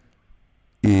University.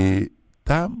 И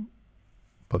там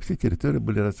по всей территории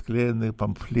были расклеены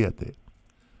памфлеты.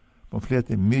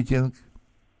 Памфлеты «Митинг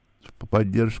в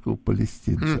поддержку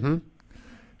палестинцев».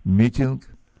 Митинг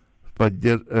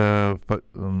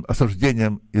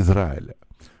осуждением Израиля.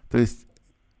 То есть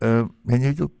я не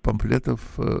видел памфлетов,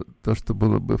 то, что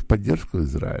было бы в поддержку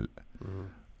Израиля.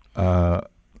 А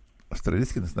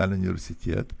Австралийский национальный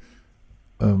университет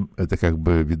это как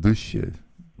бы ведущий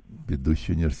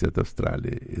университет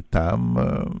Австралии. И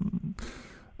там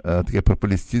такие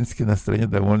пропалестинские настроения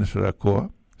довольно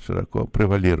широко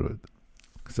превалируют,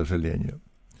 к сожалению.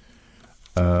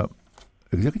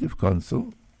 Executive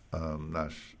Council,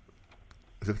 наш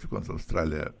Executive Council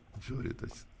Австралия, жюри, то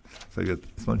есть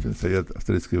исполнительный совет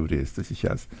австралийского еврейства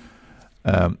сейчас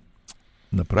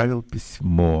направил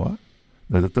письмо,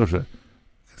 но это тоже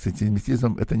с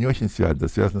антисемитизмом это не очень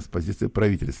связано с позицией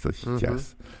правительства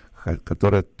сейчас,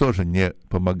 которая тоже не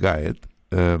помогает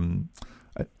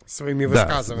своими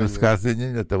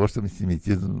высказываниями для того, чтобы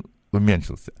антисемитизм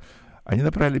уменьшился. Они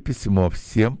направили письмо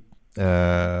всем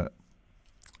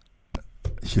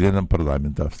членам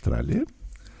парламента Австралии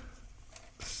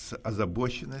с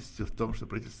озабоченностью в том, что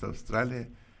правительство Австралии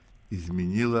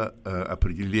изменило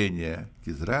определение к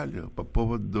Израилю по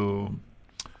поводу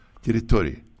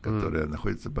территорий, которые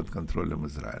находятся под контролем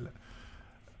Израиля.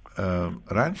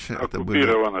 Раньше это были...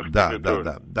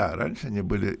 раньше они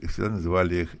были, всегда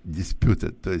называли их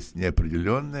disputed, то есть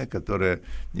неопределенные, которые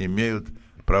не имеют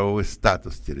правовой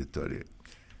статус территории.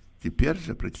 Теперь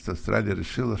же правительство Австралии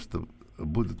решило, что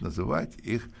будут называть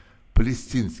их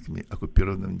палестинскими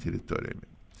оккупированными территориями.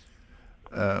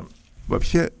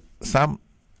 Вообще сам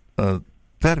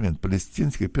термин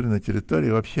 «палестинские оккупированные территории»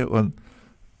 вообще он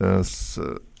с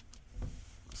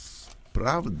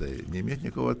правдой не имеет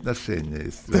никакого отношения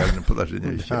с реальным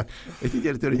положением вещей. Эти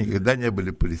территории никогда не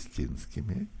были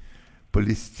палестинскими.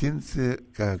 Палестинцы,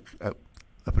 как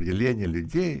определение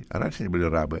людей, а раньше они были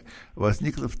рабы,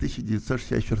 возникло в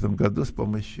 1964 году с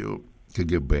помощью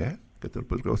КГБ, которая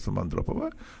под руководством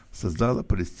Андропова создала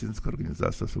Палестинскую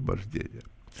организацию освобождения.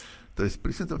 То есть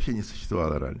палестинцев вообще не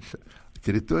существовало раньше.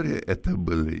 Территория это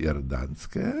были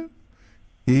Иорданская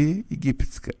и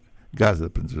Египетская. Газа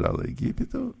принадлежала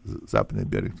Египту, западный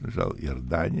берег принадлежал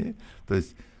Иордании. То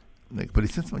есть к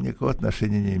палестинцам никакого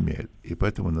отношения не имеют. И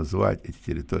поэтому назвать эти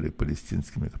территории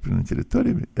палестинскими оккупированными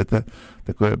территориями это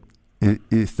такое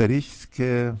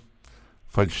историческое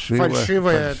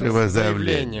фальшивое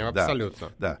заявление.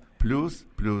 Абсолютно. Да. Плюс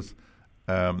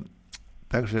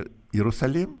также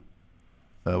Иерусалим,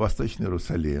 Восточный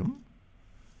Иерусалим,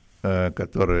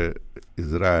 который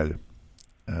Израиль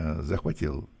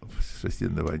захватил в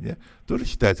Шестидневной войне, тоже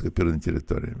считается оккупированными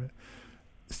территориями.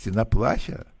 Стена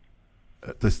плача,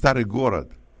 то есть старый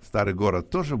город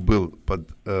тоже был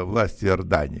под властью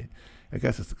Иордании.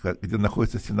 Оказывается, где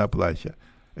находится стена плача,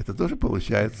 это тоже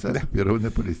получается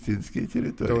оккупированные палестинские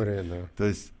территории. То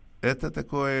есть это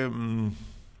такой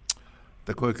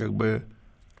как бы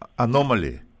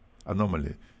аномалии.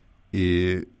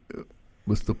 И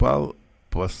выступал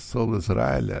посол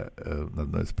Израиля на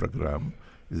одной из программ,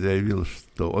 заявил,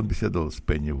 что он беседовал с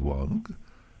Пенни Вонг,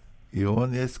 и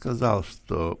он ей сказал,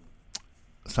 что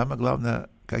самое главное,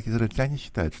 как израильтяне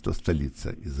считают, что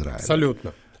столица Израиля.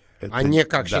 Абсолютно. Это, а не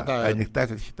как считают. А не так,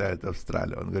 как считает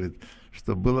Австралия. Он говорит,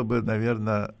 что было бы,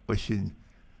 наверное, очень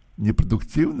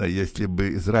непродуктивно, если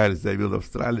бы Израиль заявил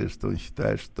Австралии, что он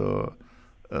считает, что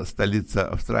столица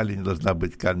Австралии не должна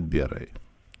быть Канберрой.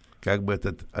 Как бы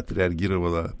это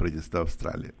отреагировало правительство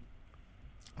Австралии.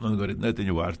 Он говорит, это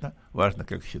не важно. Важно,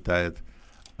 как считает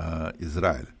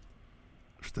Израиль,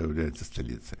 что является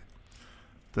столицей.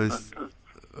 То есть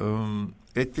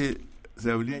эти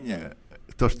заявления,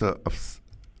 то, что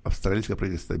австралийское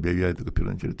правительство объявляет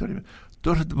оккупированными территориями,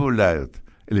 тоже добавляют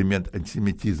элемент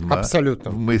антисемитизма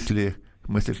в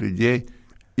мыслях людей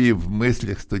и в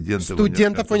мыслях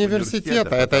студентов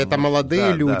университета. Это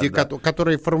молодые люди,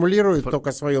 которые формулируют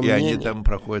только свое мнение. И они там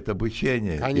проходят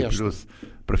обучение. Конечно. И плюс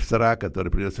профессора, которые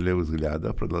придерживаются левых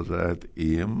взглядов, продолжают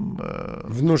им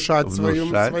внушать свое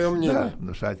мнение. Да,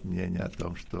 внушать мнение о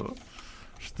том, что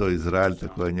Израиль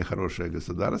такое нехорошее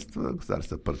государство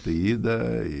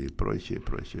апартеида и прочее.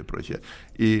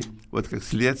 И вот как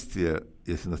следствие,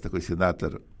 если у нас такой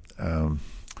сенатор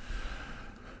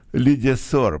Лидия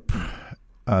Сорб,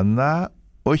 она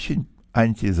очень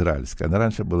антиизраильская. Она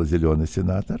раньше была зеленый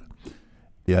сенатор,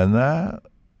 и она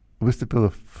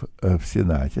выступила в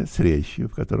Сенате с речью,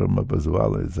 в котором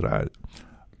обозвала Израиль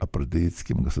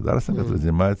апартеидским государством, которое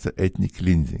занимается ethnic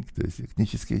cleansing, то есть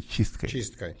этнической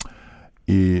чисткой.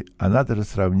 И она даже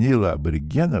сравнила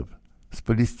аборигенов с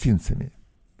палестинцами.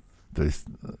 То есть,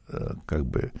 как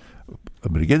бы,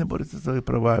 аборигены борются за свои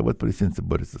права, и вот палестинцы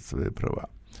борются за свои права.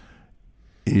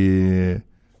 И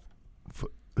в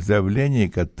заявлении,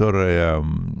 которое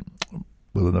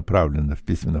было направлено, в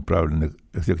письме, направленном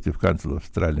Executive Council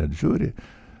Australia Jury,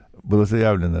 было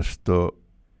заявлено, что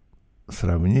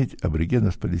сравнить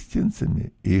аборигенов с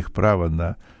палестинцами и их право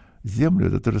на землю,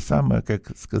 это то же самое,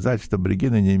 как сказать, что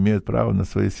аборигены не имеют права на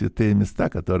свои святые места,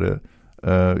 которые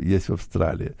есть в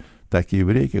Австралии. Так и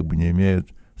евреи как бы не имеют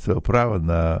своего права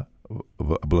на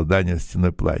обладание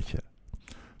стеной плача.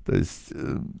 То есть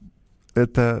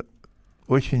это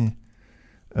очень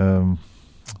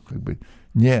как бы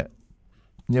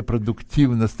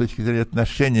непродуктивно с точки зрения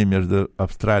отношений между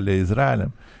Австралией и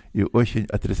Израилем, и очень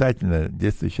отрицательно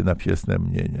действующее на общественное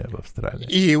мнение в Австралии.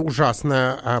 И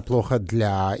ужасно плохо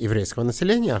для еврейского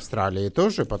населения Австралии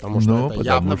тоже, потому что это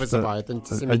явно вызывает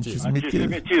антисемитизм.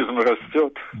 Антисемитизм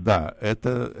растет. Да,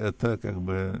 это как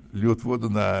бы льет воду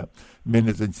на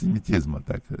мельницу антисемитизма,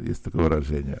 так, есть такое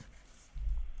выражение.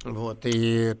 Вот,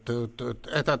 и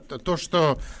это то,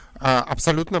 что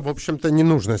абсолютно, в общем-то, не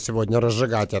нужно сегодня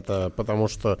разжигать это, потому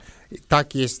что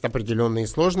так есть определенные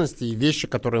сложности и вещи,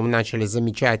 которые мы начали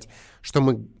замечать, что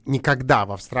мы никогда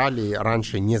в Австралии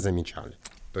раньше не замечали.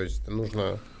 То есть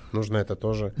нужно это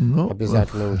тоже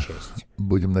обязательно учесть.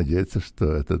 Будем надеяться, что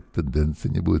эта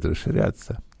тенденция не будет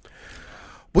расширяться.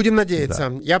 Будем надеяться.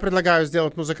 Да. Я предлагаю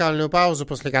сделать музыкальную паузу,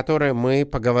 после которой мы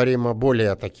поговорим о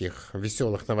более таких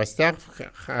веселых новостях.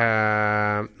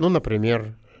 Ну,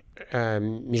 например,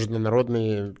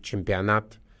 международный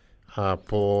чемпионат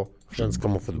по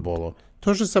женскому футболу.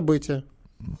 Тоже событие.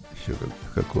 Еще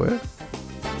какое?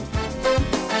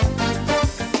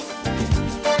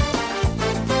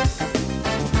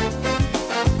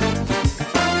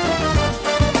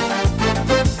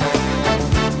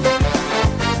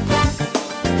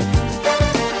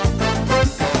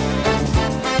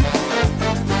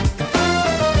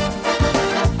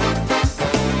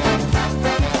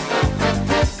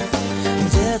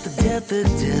 Где ты,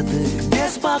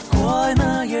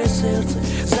 беспокойное сердце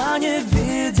за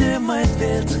невидимой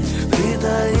дверцей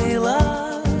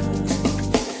притаилось.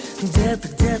 Где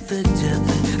ты,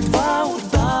 два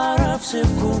удара в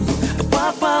секунду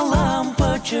пополам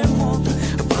почему-то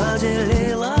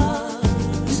поделилась.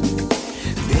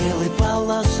 Белой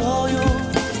полосою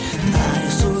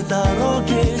нарисуй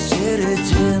дороги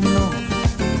середину.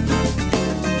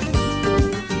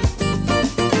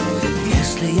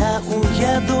 Если я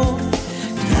уеду,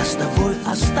 я с тобой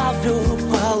оставлю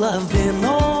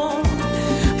половину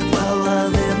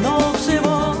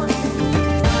всего.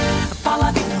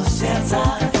 Половину сердца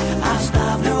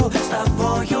оставлю с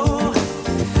тобою,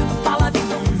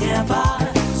 половину неба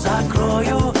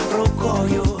закрою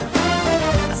рукою.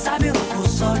 Заберу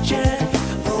кусочек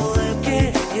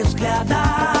улыбки и взгляда,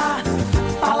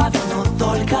 половину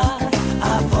только,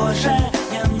 а больше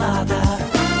не надо.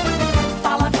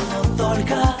 Половину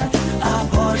только, а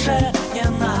больше не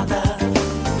надо.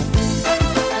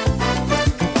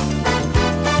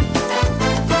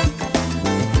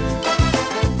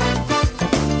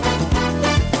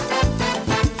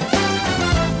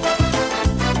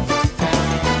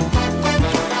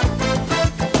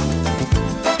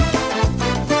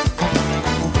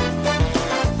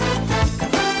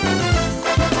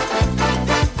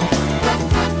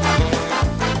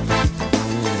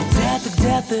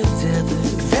 Где ты,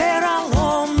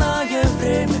 вероломное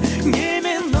время, ни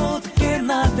минутки,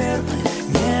 наверное,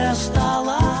 не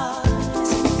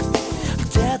осталось.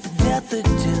 Где ты,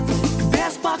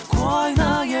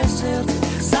 беспокойное сердце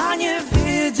за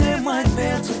невидимой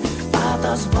дверцей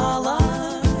отозвалось.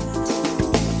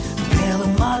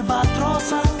 Белым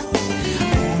альбатросом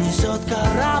унесет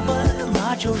корабль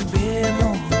на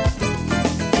чужбину.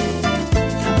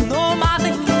 Но,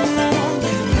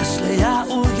 если я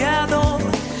уеду,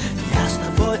 я с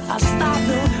тобой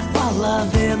оставлю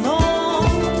половину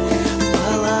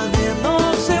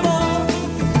всего.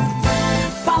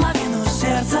 Половину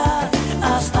сердца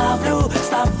оставлю с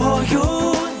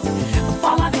тобою,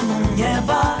 половину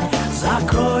неба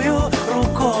закрою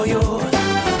рукою.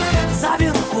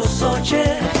 Заберу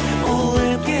кусочек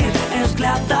улыбки и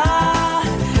взгляда,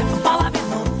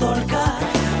 половину только,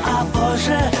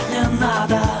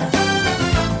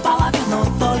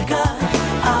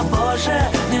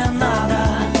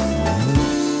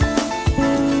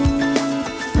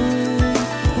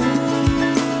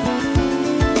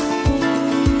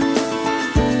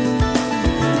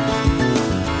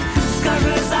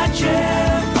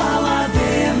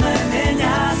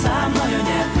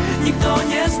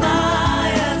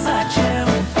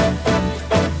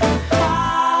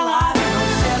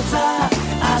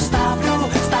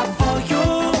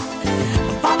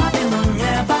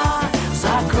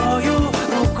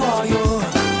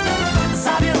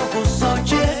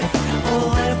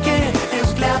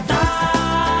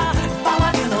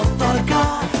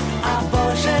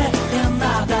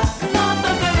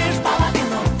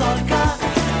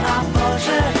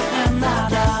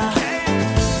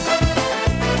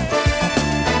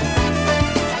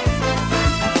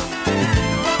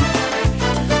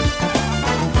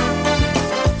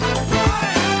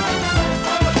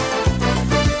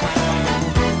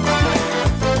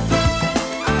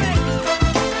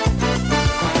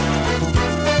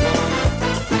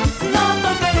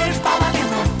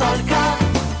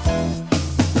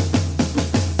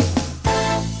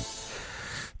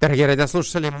 Дорогие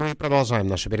радиослушатели, мы продолжаем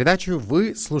нашу передачу.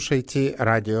 Вы слушаете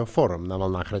Радиофорум на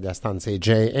волнах радиостанции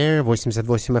J-Air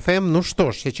 88 FM. Ну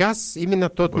что ж, сейчас именно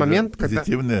тот момент, когда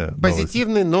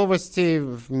позитивные новости,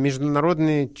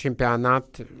 международный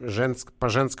чемпионат по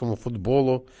женскому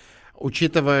футболу.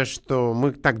 Учитывая, что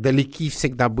мы так далеки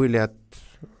всегда были от,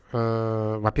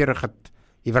 во-первых, от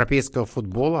европейского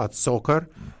футбола, от сокер,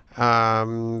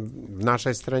 в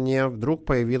нашей стране вдруг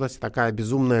появилась такая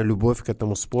безумная любовь к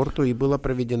этому спорту, и было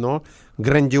проведено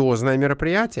грандиозное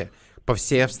мероприятие по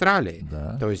всей Австралии.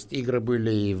 Да. То есть игры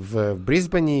были и в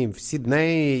Брисбене, и в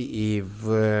Сиднее, и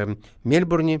в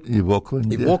Мельбурне. И в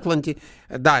Окленде. И в Окленде.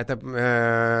 Да, это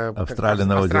Австралия,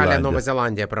 Новая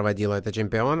Зеландия проводила этот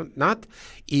чемпионат.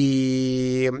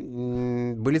 И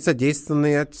были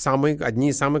задействованы одни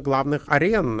из самых главных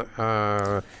арен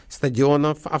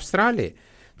стадионов Австралии.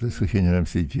 За исключением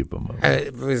MCG,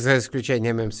 по-моему. За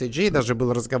исключением MCG. Даже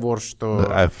был разговор, что...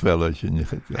 AFL очень не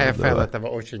хотел. AFL этого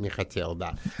очень не хотел,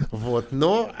 да. Вот.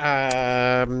 Но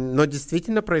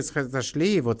действительно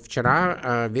произошли. И вот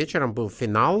вчера вечером был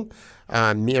финал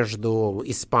между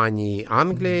Испанией и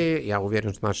Англией. Я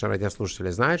уверен, что наши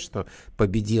радиослушатели знают, что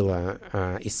победила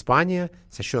Испания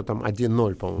со счетом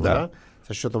 1-0, по-моему, да?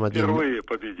 Со счетом 1-0. Впервые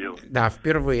победил. Да,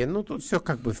 впервые. Ну, тут все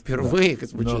как бы впервые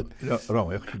звучит. Но,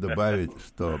 Ром, я хочу добавить,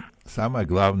 что самое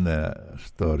главное,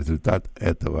 что результат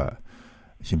этого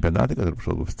чемпионата, который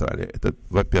прошел в Австралии, это,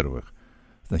 во-первых,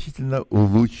 значительно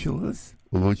улучшилось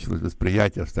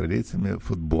восприятие австралийцами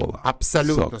футбола.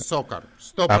 Абсолютно, сокер.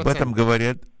 100%. Об этом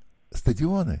говорят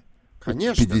стадионы.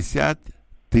 Конечно. 50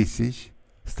 тысяч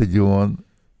стадион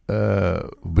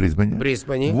в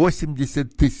Брисбене.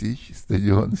 80 тысяч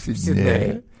стадион в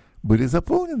Сиднее были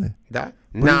заполнены. Да.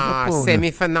 На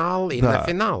семифинал и на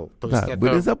финал. То есть это...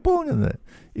 были заполнены.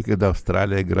 И когда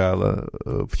Австралия играла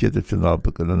в четвертьфинал,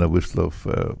 когда она вышла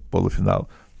в полуфинал,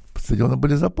 стадионы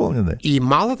были заполнены. И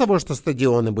мало того, что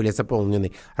стадионы были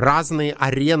заполнены, разные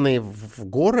арены в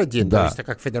городе, то есть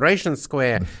как Federation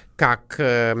Square, как,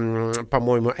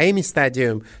 по-моему, Amy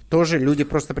Stadium, тоже люди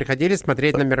просто приходили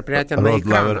смотреть на мероприятия на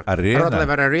экранах. Rod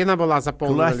Laver Arena была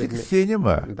заполнена людьми. Classic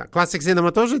Cinema. Да. Classic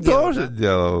Cinema тоже делал? Тоже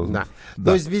делал. Да.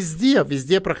 То есть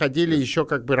везде проходили еще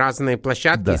как бы разные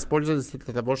площадки, использовались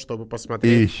для того, чтобы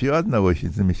посмотреть. И еще одна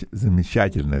очень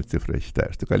замечательная цифра, я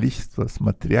считаю, что количество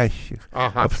смотрящих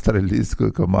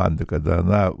австралийскую команду, когда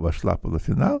она вошла в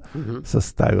полуфинал,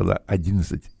 составило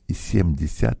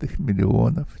 11,7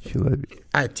 миллионов человек.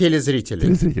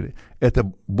 Телезрителей.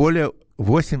 Это более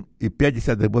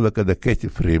 8,5 было, когда Кэти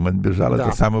Фриман бежала.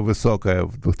 Это самое высокое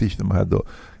в 2000 году.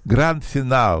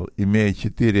 Гранд-финал имеет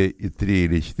 4,3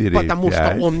 или 4,5. Потому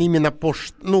что он именно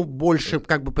больше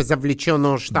как бы по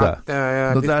завлеченного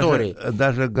штата аудитории.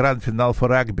 Даже гранд-финал по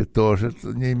регби тоже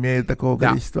не имеет такого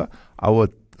количества. А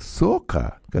вот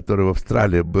сока, который в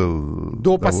Австралии был...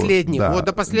 До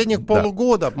последних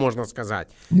полугода, можно сказать.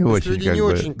 Люди не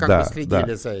очень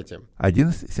следили за этим.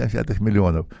 11,7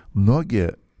 миллионов.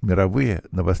 Многие мировые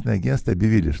новостные агентства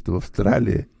объявили, что в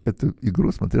Австралии эту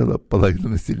игру смотрела половина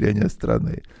населения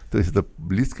страны. То есть это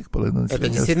близко к половине населения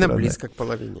страны. Это действительно близко к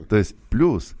половине. То есть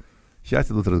плюс, сейчас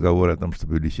идут разговоры о том,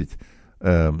 чтобы увеличить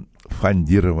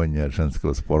фондирование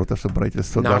женского спорта, чтобы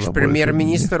правительство дало больше. Наш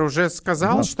премьер-министр уже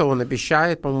сказал, что он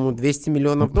обещает, по-моему, $200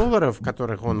 миллионов,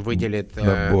 которых он выделит.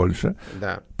 Больше.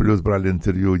 Да. Плюс брали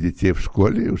интервью у детей в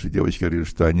школе, и уже девочки говорили,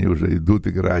 что они уже идут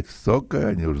играть в сокер,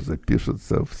 они уже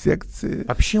запишутся в секции.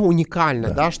 Вообще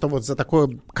уникально, что вот за такое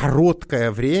короткое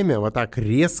время вот так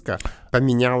резко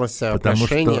поменялось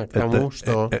отношение к тому,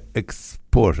 что...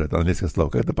 Exposure, это английское слово.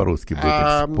 Как это по-русски будет?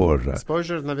 Exposure.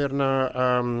 Exposure,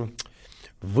 наверное...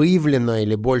 выявлено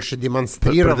или больше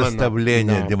демонстрировано.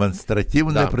 Предоставление,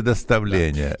 демонстративное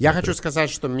предоставление. Да. Я хочу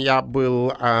сказать, что я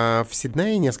был в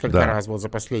Сиднее несколько раз вот за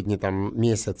последний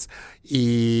месяц,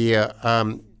 и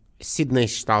Сидней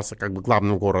считался как бы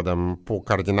главным городом по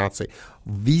координации.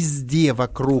 Везде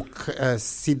вокруг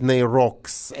Sydney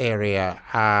Rocks area,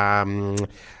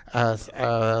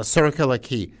 Circular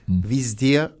Quay,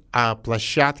 везде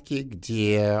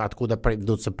площадки, откуда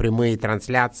ведутся прямые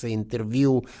трансляции,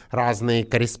 интервью, разные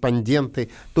корреспонденты.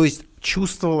 То есть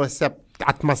чувствовалась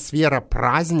атмосфера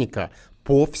праздника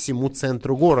по всему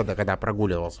центру города, когда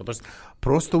прогуливался. То есть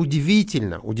просто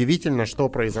удивительно, что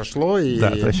произошло.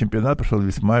 Да, чемпионат прошел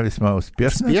весьма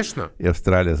успешно. И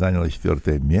Австралия заняла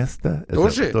 4 место.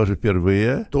 Это тоже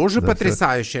впервые. Тоже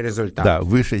потрясающий результат. Да,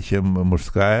 выше, чем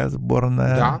мужская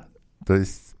сборная. Да. То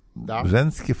есть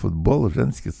женский футбол,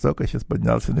 женский сокер сейчас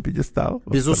поднялся на пьедестал.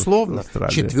 Безусловно.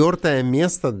 4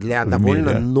 место для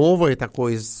довольно новой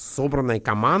такой собранной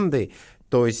команды.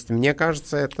 То есть, мне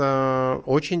кажется, это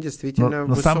очень действительно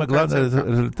Но самый главный оценка.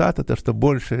 результат — это что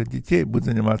больше детей будет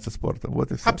заниматься спортом.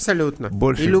 Вот и все. Абсолютно.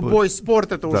 Больше и любой будет.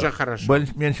 спорт — это Да. уже хорошо.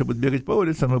 Меньше будут бегать по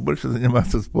улицам и больше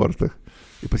заниматься спортом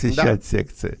и посещать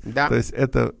секции. Да. То есть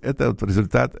это вот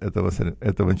результат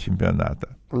этого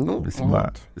чемпионата. Ну,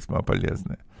 Весьма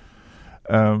полезный.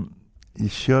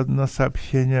 Еще одно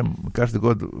сообщение. Каждый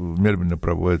год в Мельбурне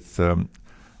проводится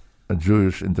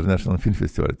Jewish International Film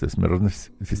Festival, то есть международный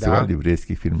фестиваль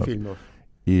еврейских фильмов.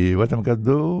 И в этом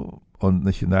году он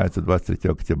начинается 23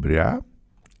 октября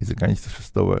и заканчивается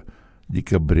 6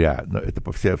 декабря. Но это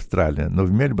по всей Австралии. Но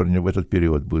в Мельбурне в этот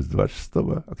период будет с 26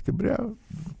 октября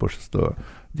по 6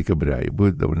 декабря. И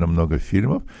будет довольно много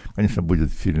фильмов. Конечно, будет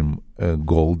фильм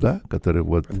 «Голда», который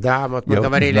вот... Да, вот мы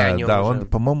говорили о нем Да, уже. он,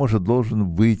 по-моему, уже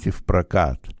должен выйти в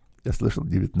прокат. Я слышал,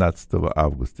 19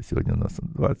 августа. Сегодня у нас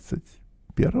 21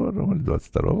 или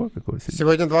 22 какого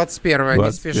сегодня 21-го,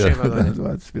 не спеши, Володя.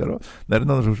 21.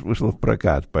 Наверное, он уже вышел в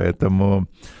прокат, поэтому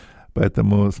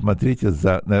смотрите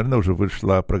наверное, уже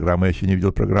вышла программа, я еще не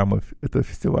видел программу этого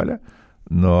фестиваля,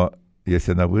 но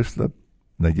если она вышла,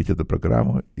 найдите эту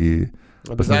программу и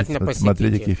обязательно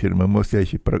смотрите, какие фильмы. Мы в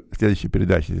следующей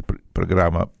передаче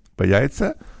программа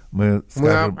появится, мы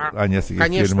скажем о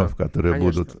нескольких фильмах, которые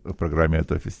будут в программе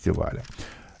этого фестиваля.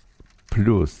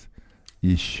 Плюс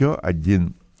еще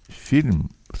один фильм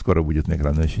скоро выйдет на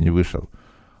экран, но еще не вышел.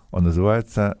 Он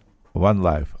называется «One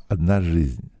Life» — «Одна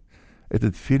жизнь».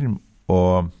 Этот фильм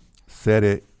о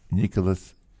сэре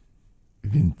Николас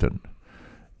Винтон.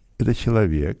 Это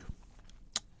человек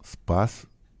спас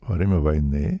во время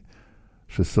войны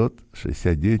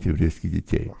 669 еврейских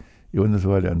детей. Его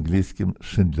называли английским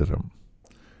Шиндлером.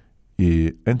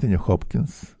 И Энтони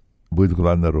Хопкинс будет в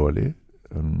главной роли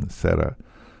сэра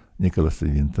Николаса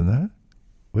Винтона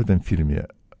в этом фильме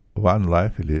 «One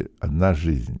Life» или «Одна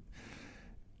жизнь».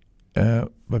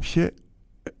 Вообще,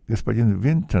 господин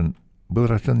Винтон был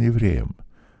рожден евреем,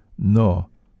 но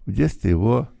в детстве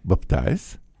его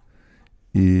баптайз,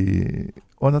 и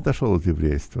он отошел от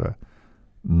еврейства.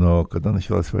 Но когда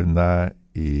началась война,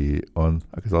 и он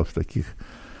оказался в таких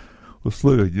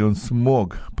условиях, где он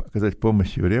смог оказать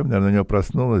помощь евреям, наверное, у него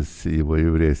проснулось его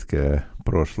еврейское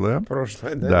прошлое.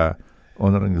 Прошлое, да? Да.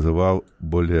 Он организовал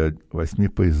более 8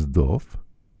 поездов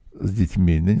с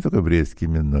детьми, не только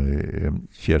еврейскими, но и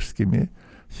чешскими,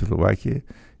 Словакии.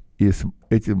 И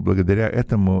благодаря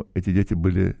этому эти дети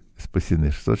были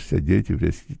спасены. 669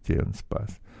 еврейских детей он спас.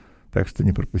 Так что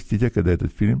не пропустите, когда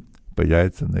этот фильм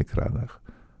появится на экранах.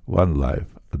 «One Life»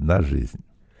 — «Одна жизнь».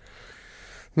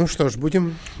 Ну что ж,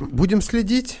 будем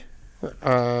следить.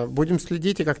 Будем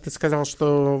следить, и как ты сказал,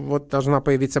 что вот должна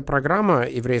появиться программа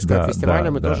еврейского фестиваля,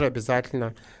 мы тоже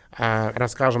обязательно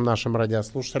расскажем нашим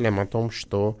радиослушателям о том,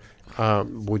 что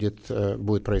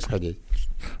будет происходить.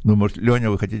 Ну, может, Леня,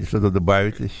 вы хотите что-то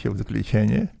добавить еще в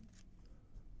заключение?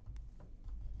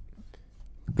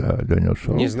 Да, Леня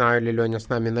ушел. Не знаю, ли Леня с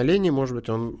нами на линии, может быть,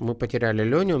 мы потеряли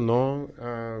Леню, но...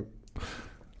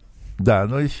 Да,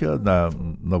 но еще одна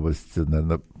новость,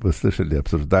 наверное, вы слышали,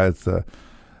 обсуждается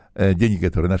деньги,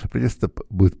 которые наше правительство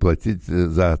будет платить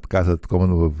за отказ от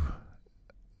Commonwealth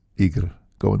игр.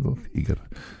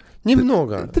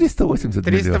 Немного. 380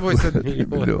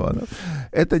 миллионов.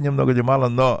 Это ни много ни мало,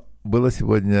 но было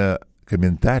сегодня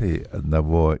комментарий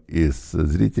одного из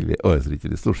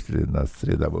слушателей на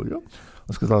среда был.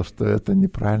 Он сказал, что это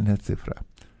неправильная цифра.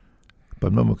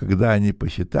 По-моему, когда они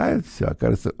посчитают все,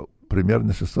 окажется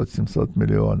примерно 600-700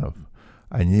 миллионов.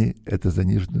 Они это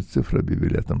заниженную цифру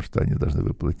объявили о том, что они должны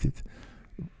выплатить.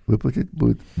 Выплатить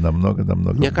будет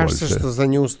намного-намного больше. Мне кажется, что за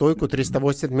неустойку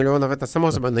 380 миллионов это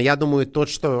само собой. Но я думаю, то,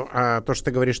 что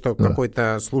ты говоришь, что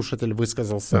какой-то слушатель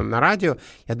высказался на радио,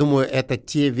 я думаю, это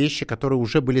те вещи, которые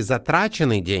уже были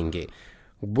затрачены деньги.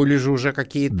 Были же уже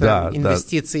какие-то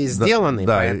инвестиции сделаны.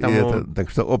 Поэтому... так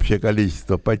что общее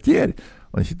количество потерь,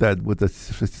 он считает, будет от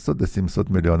 600 до 700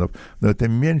 миллионов. Но это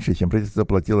меньше, чем правительство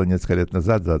платило несколько лет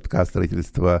назад за отказ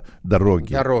строительства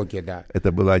дороги. Дороги, да.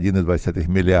 Это было 1,2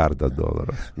 миллиарда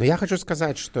долларов. Но я хочу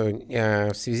сказать, что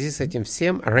в связи с этим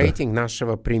всем рейтинг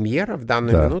нашего премьера в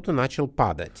данную минуту начал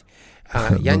падать.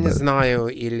 Я не знаю,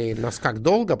 или как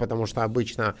долго, потому что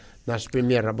обычно наш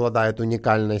премьер обладает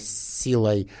уникальной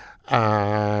силой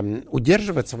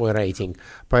удерживать свой рейтинг.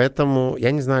 Поэтому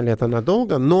я не знаю, ли это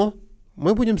надолго, но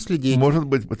мы будем следить. Может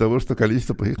быть, потому что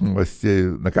количество плохих новостей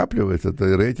накапливается, то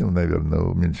и рейтинг, наверное,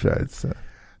 уменьшается.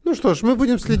 Ну что ж, мы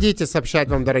будем следить и сообщать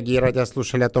вам, дорогие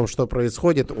радиослушатели, о том, что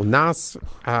происходит у нас,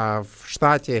 в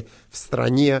штате, в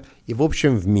стране и, в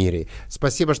общем, в мире.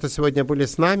 Спасибо, что сегодня были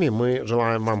с нами. Мы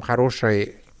желаем вам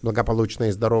хорошей, благополучной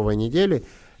и здоровой недели.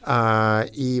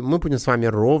 И мы будем с вами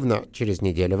ровно через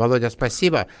неделю. Володя,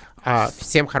 спасибо.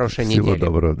 Всем хорошей недели. Всего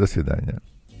доброго. До свидания.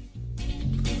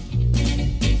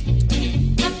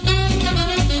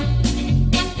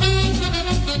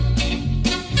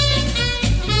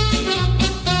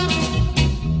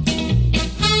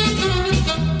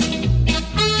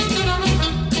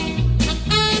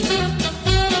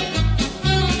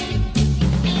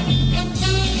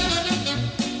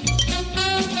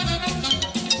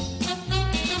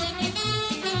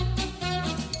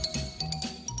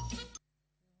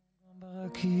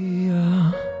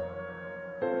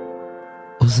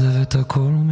 עוזב את הכל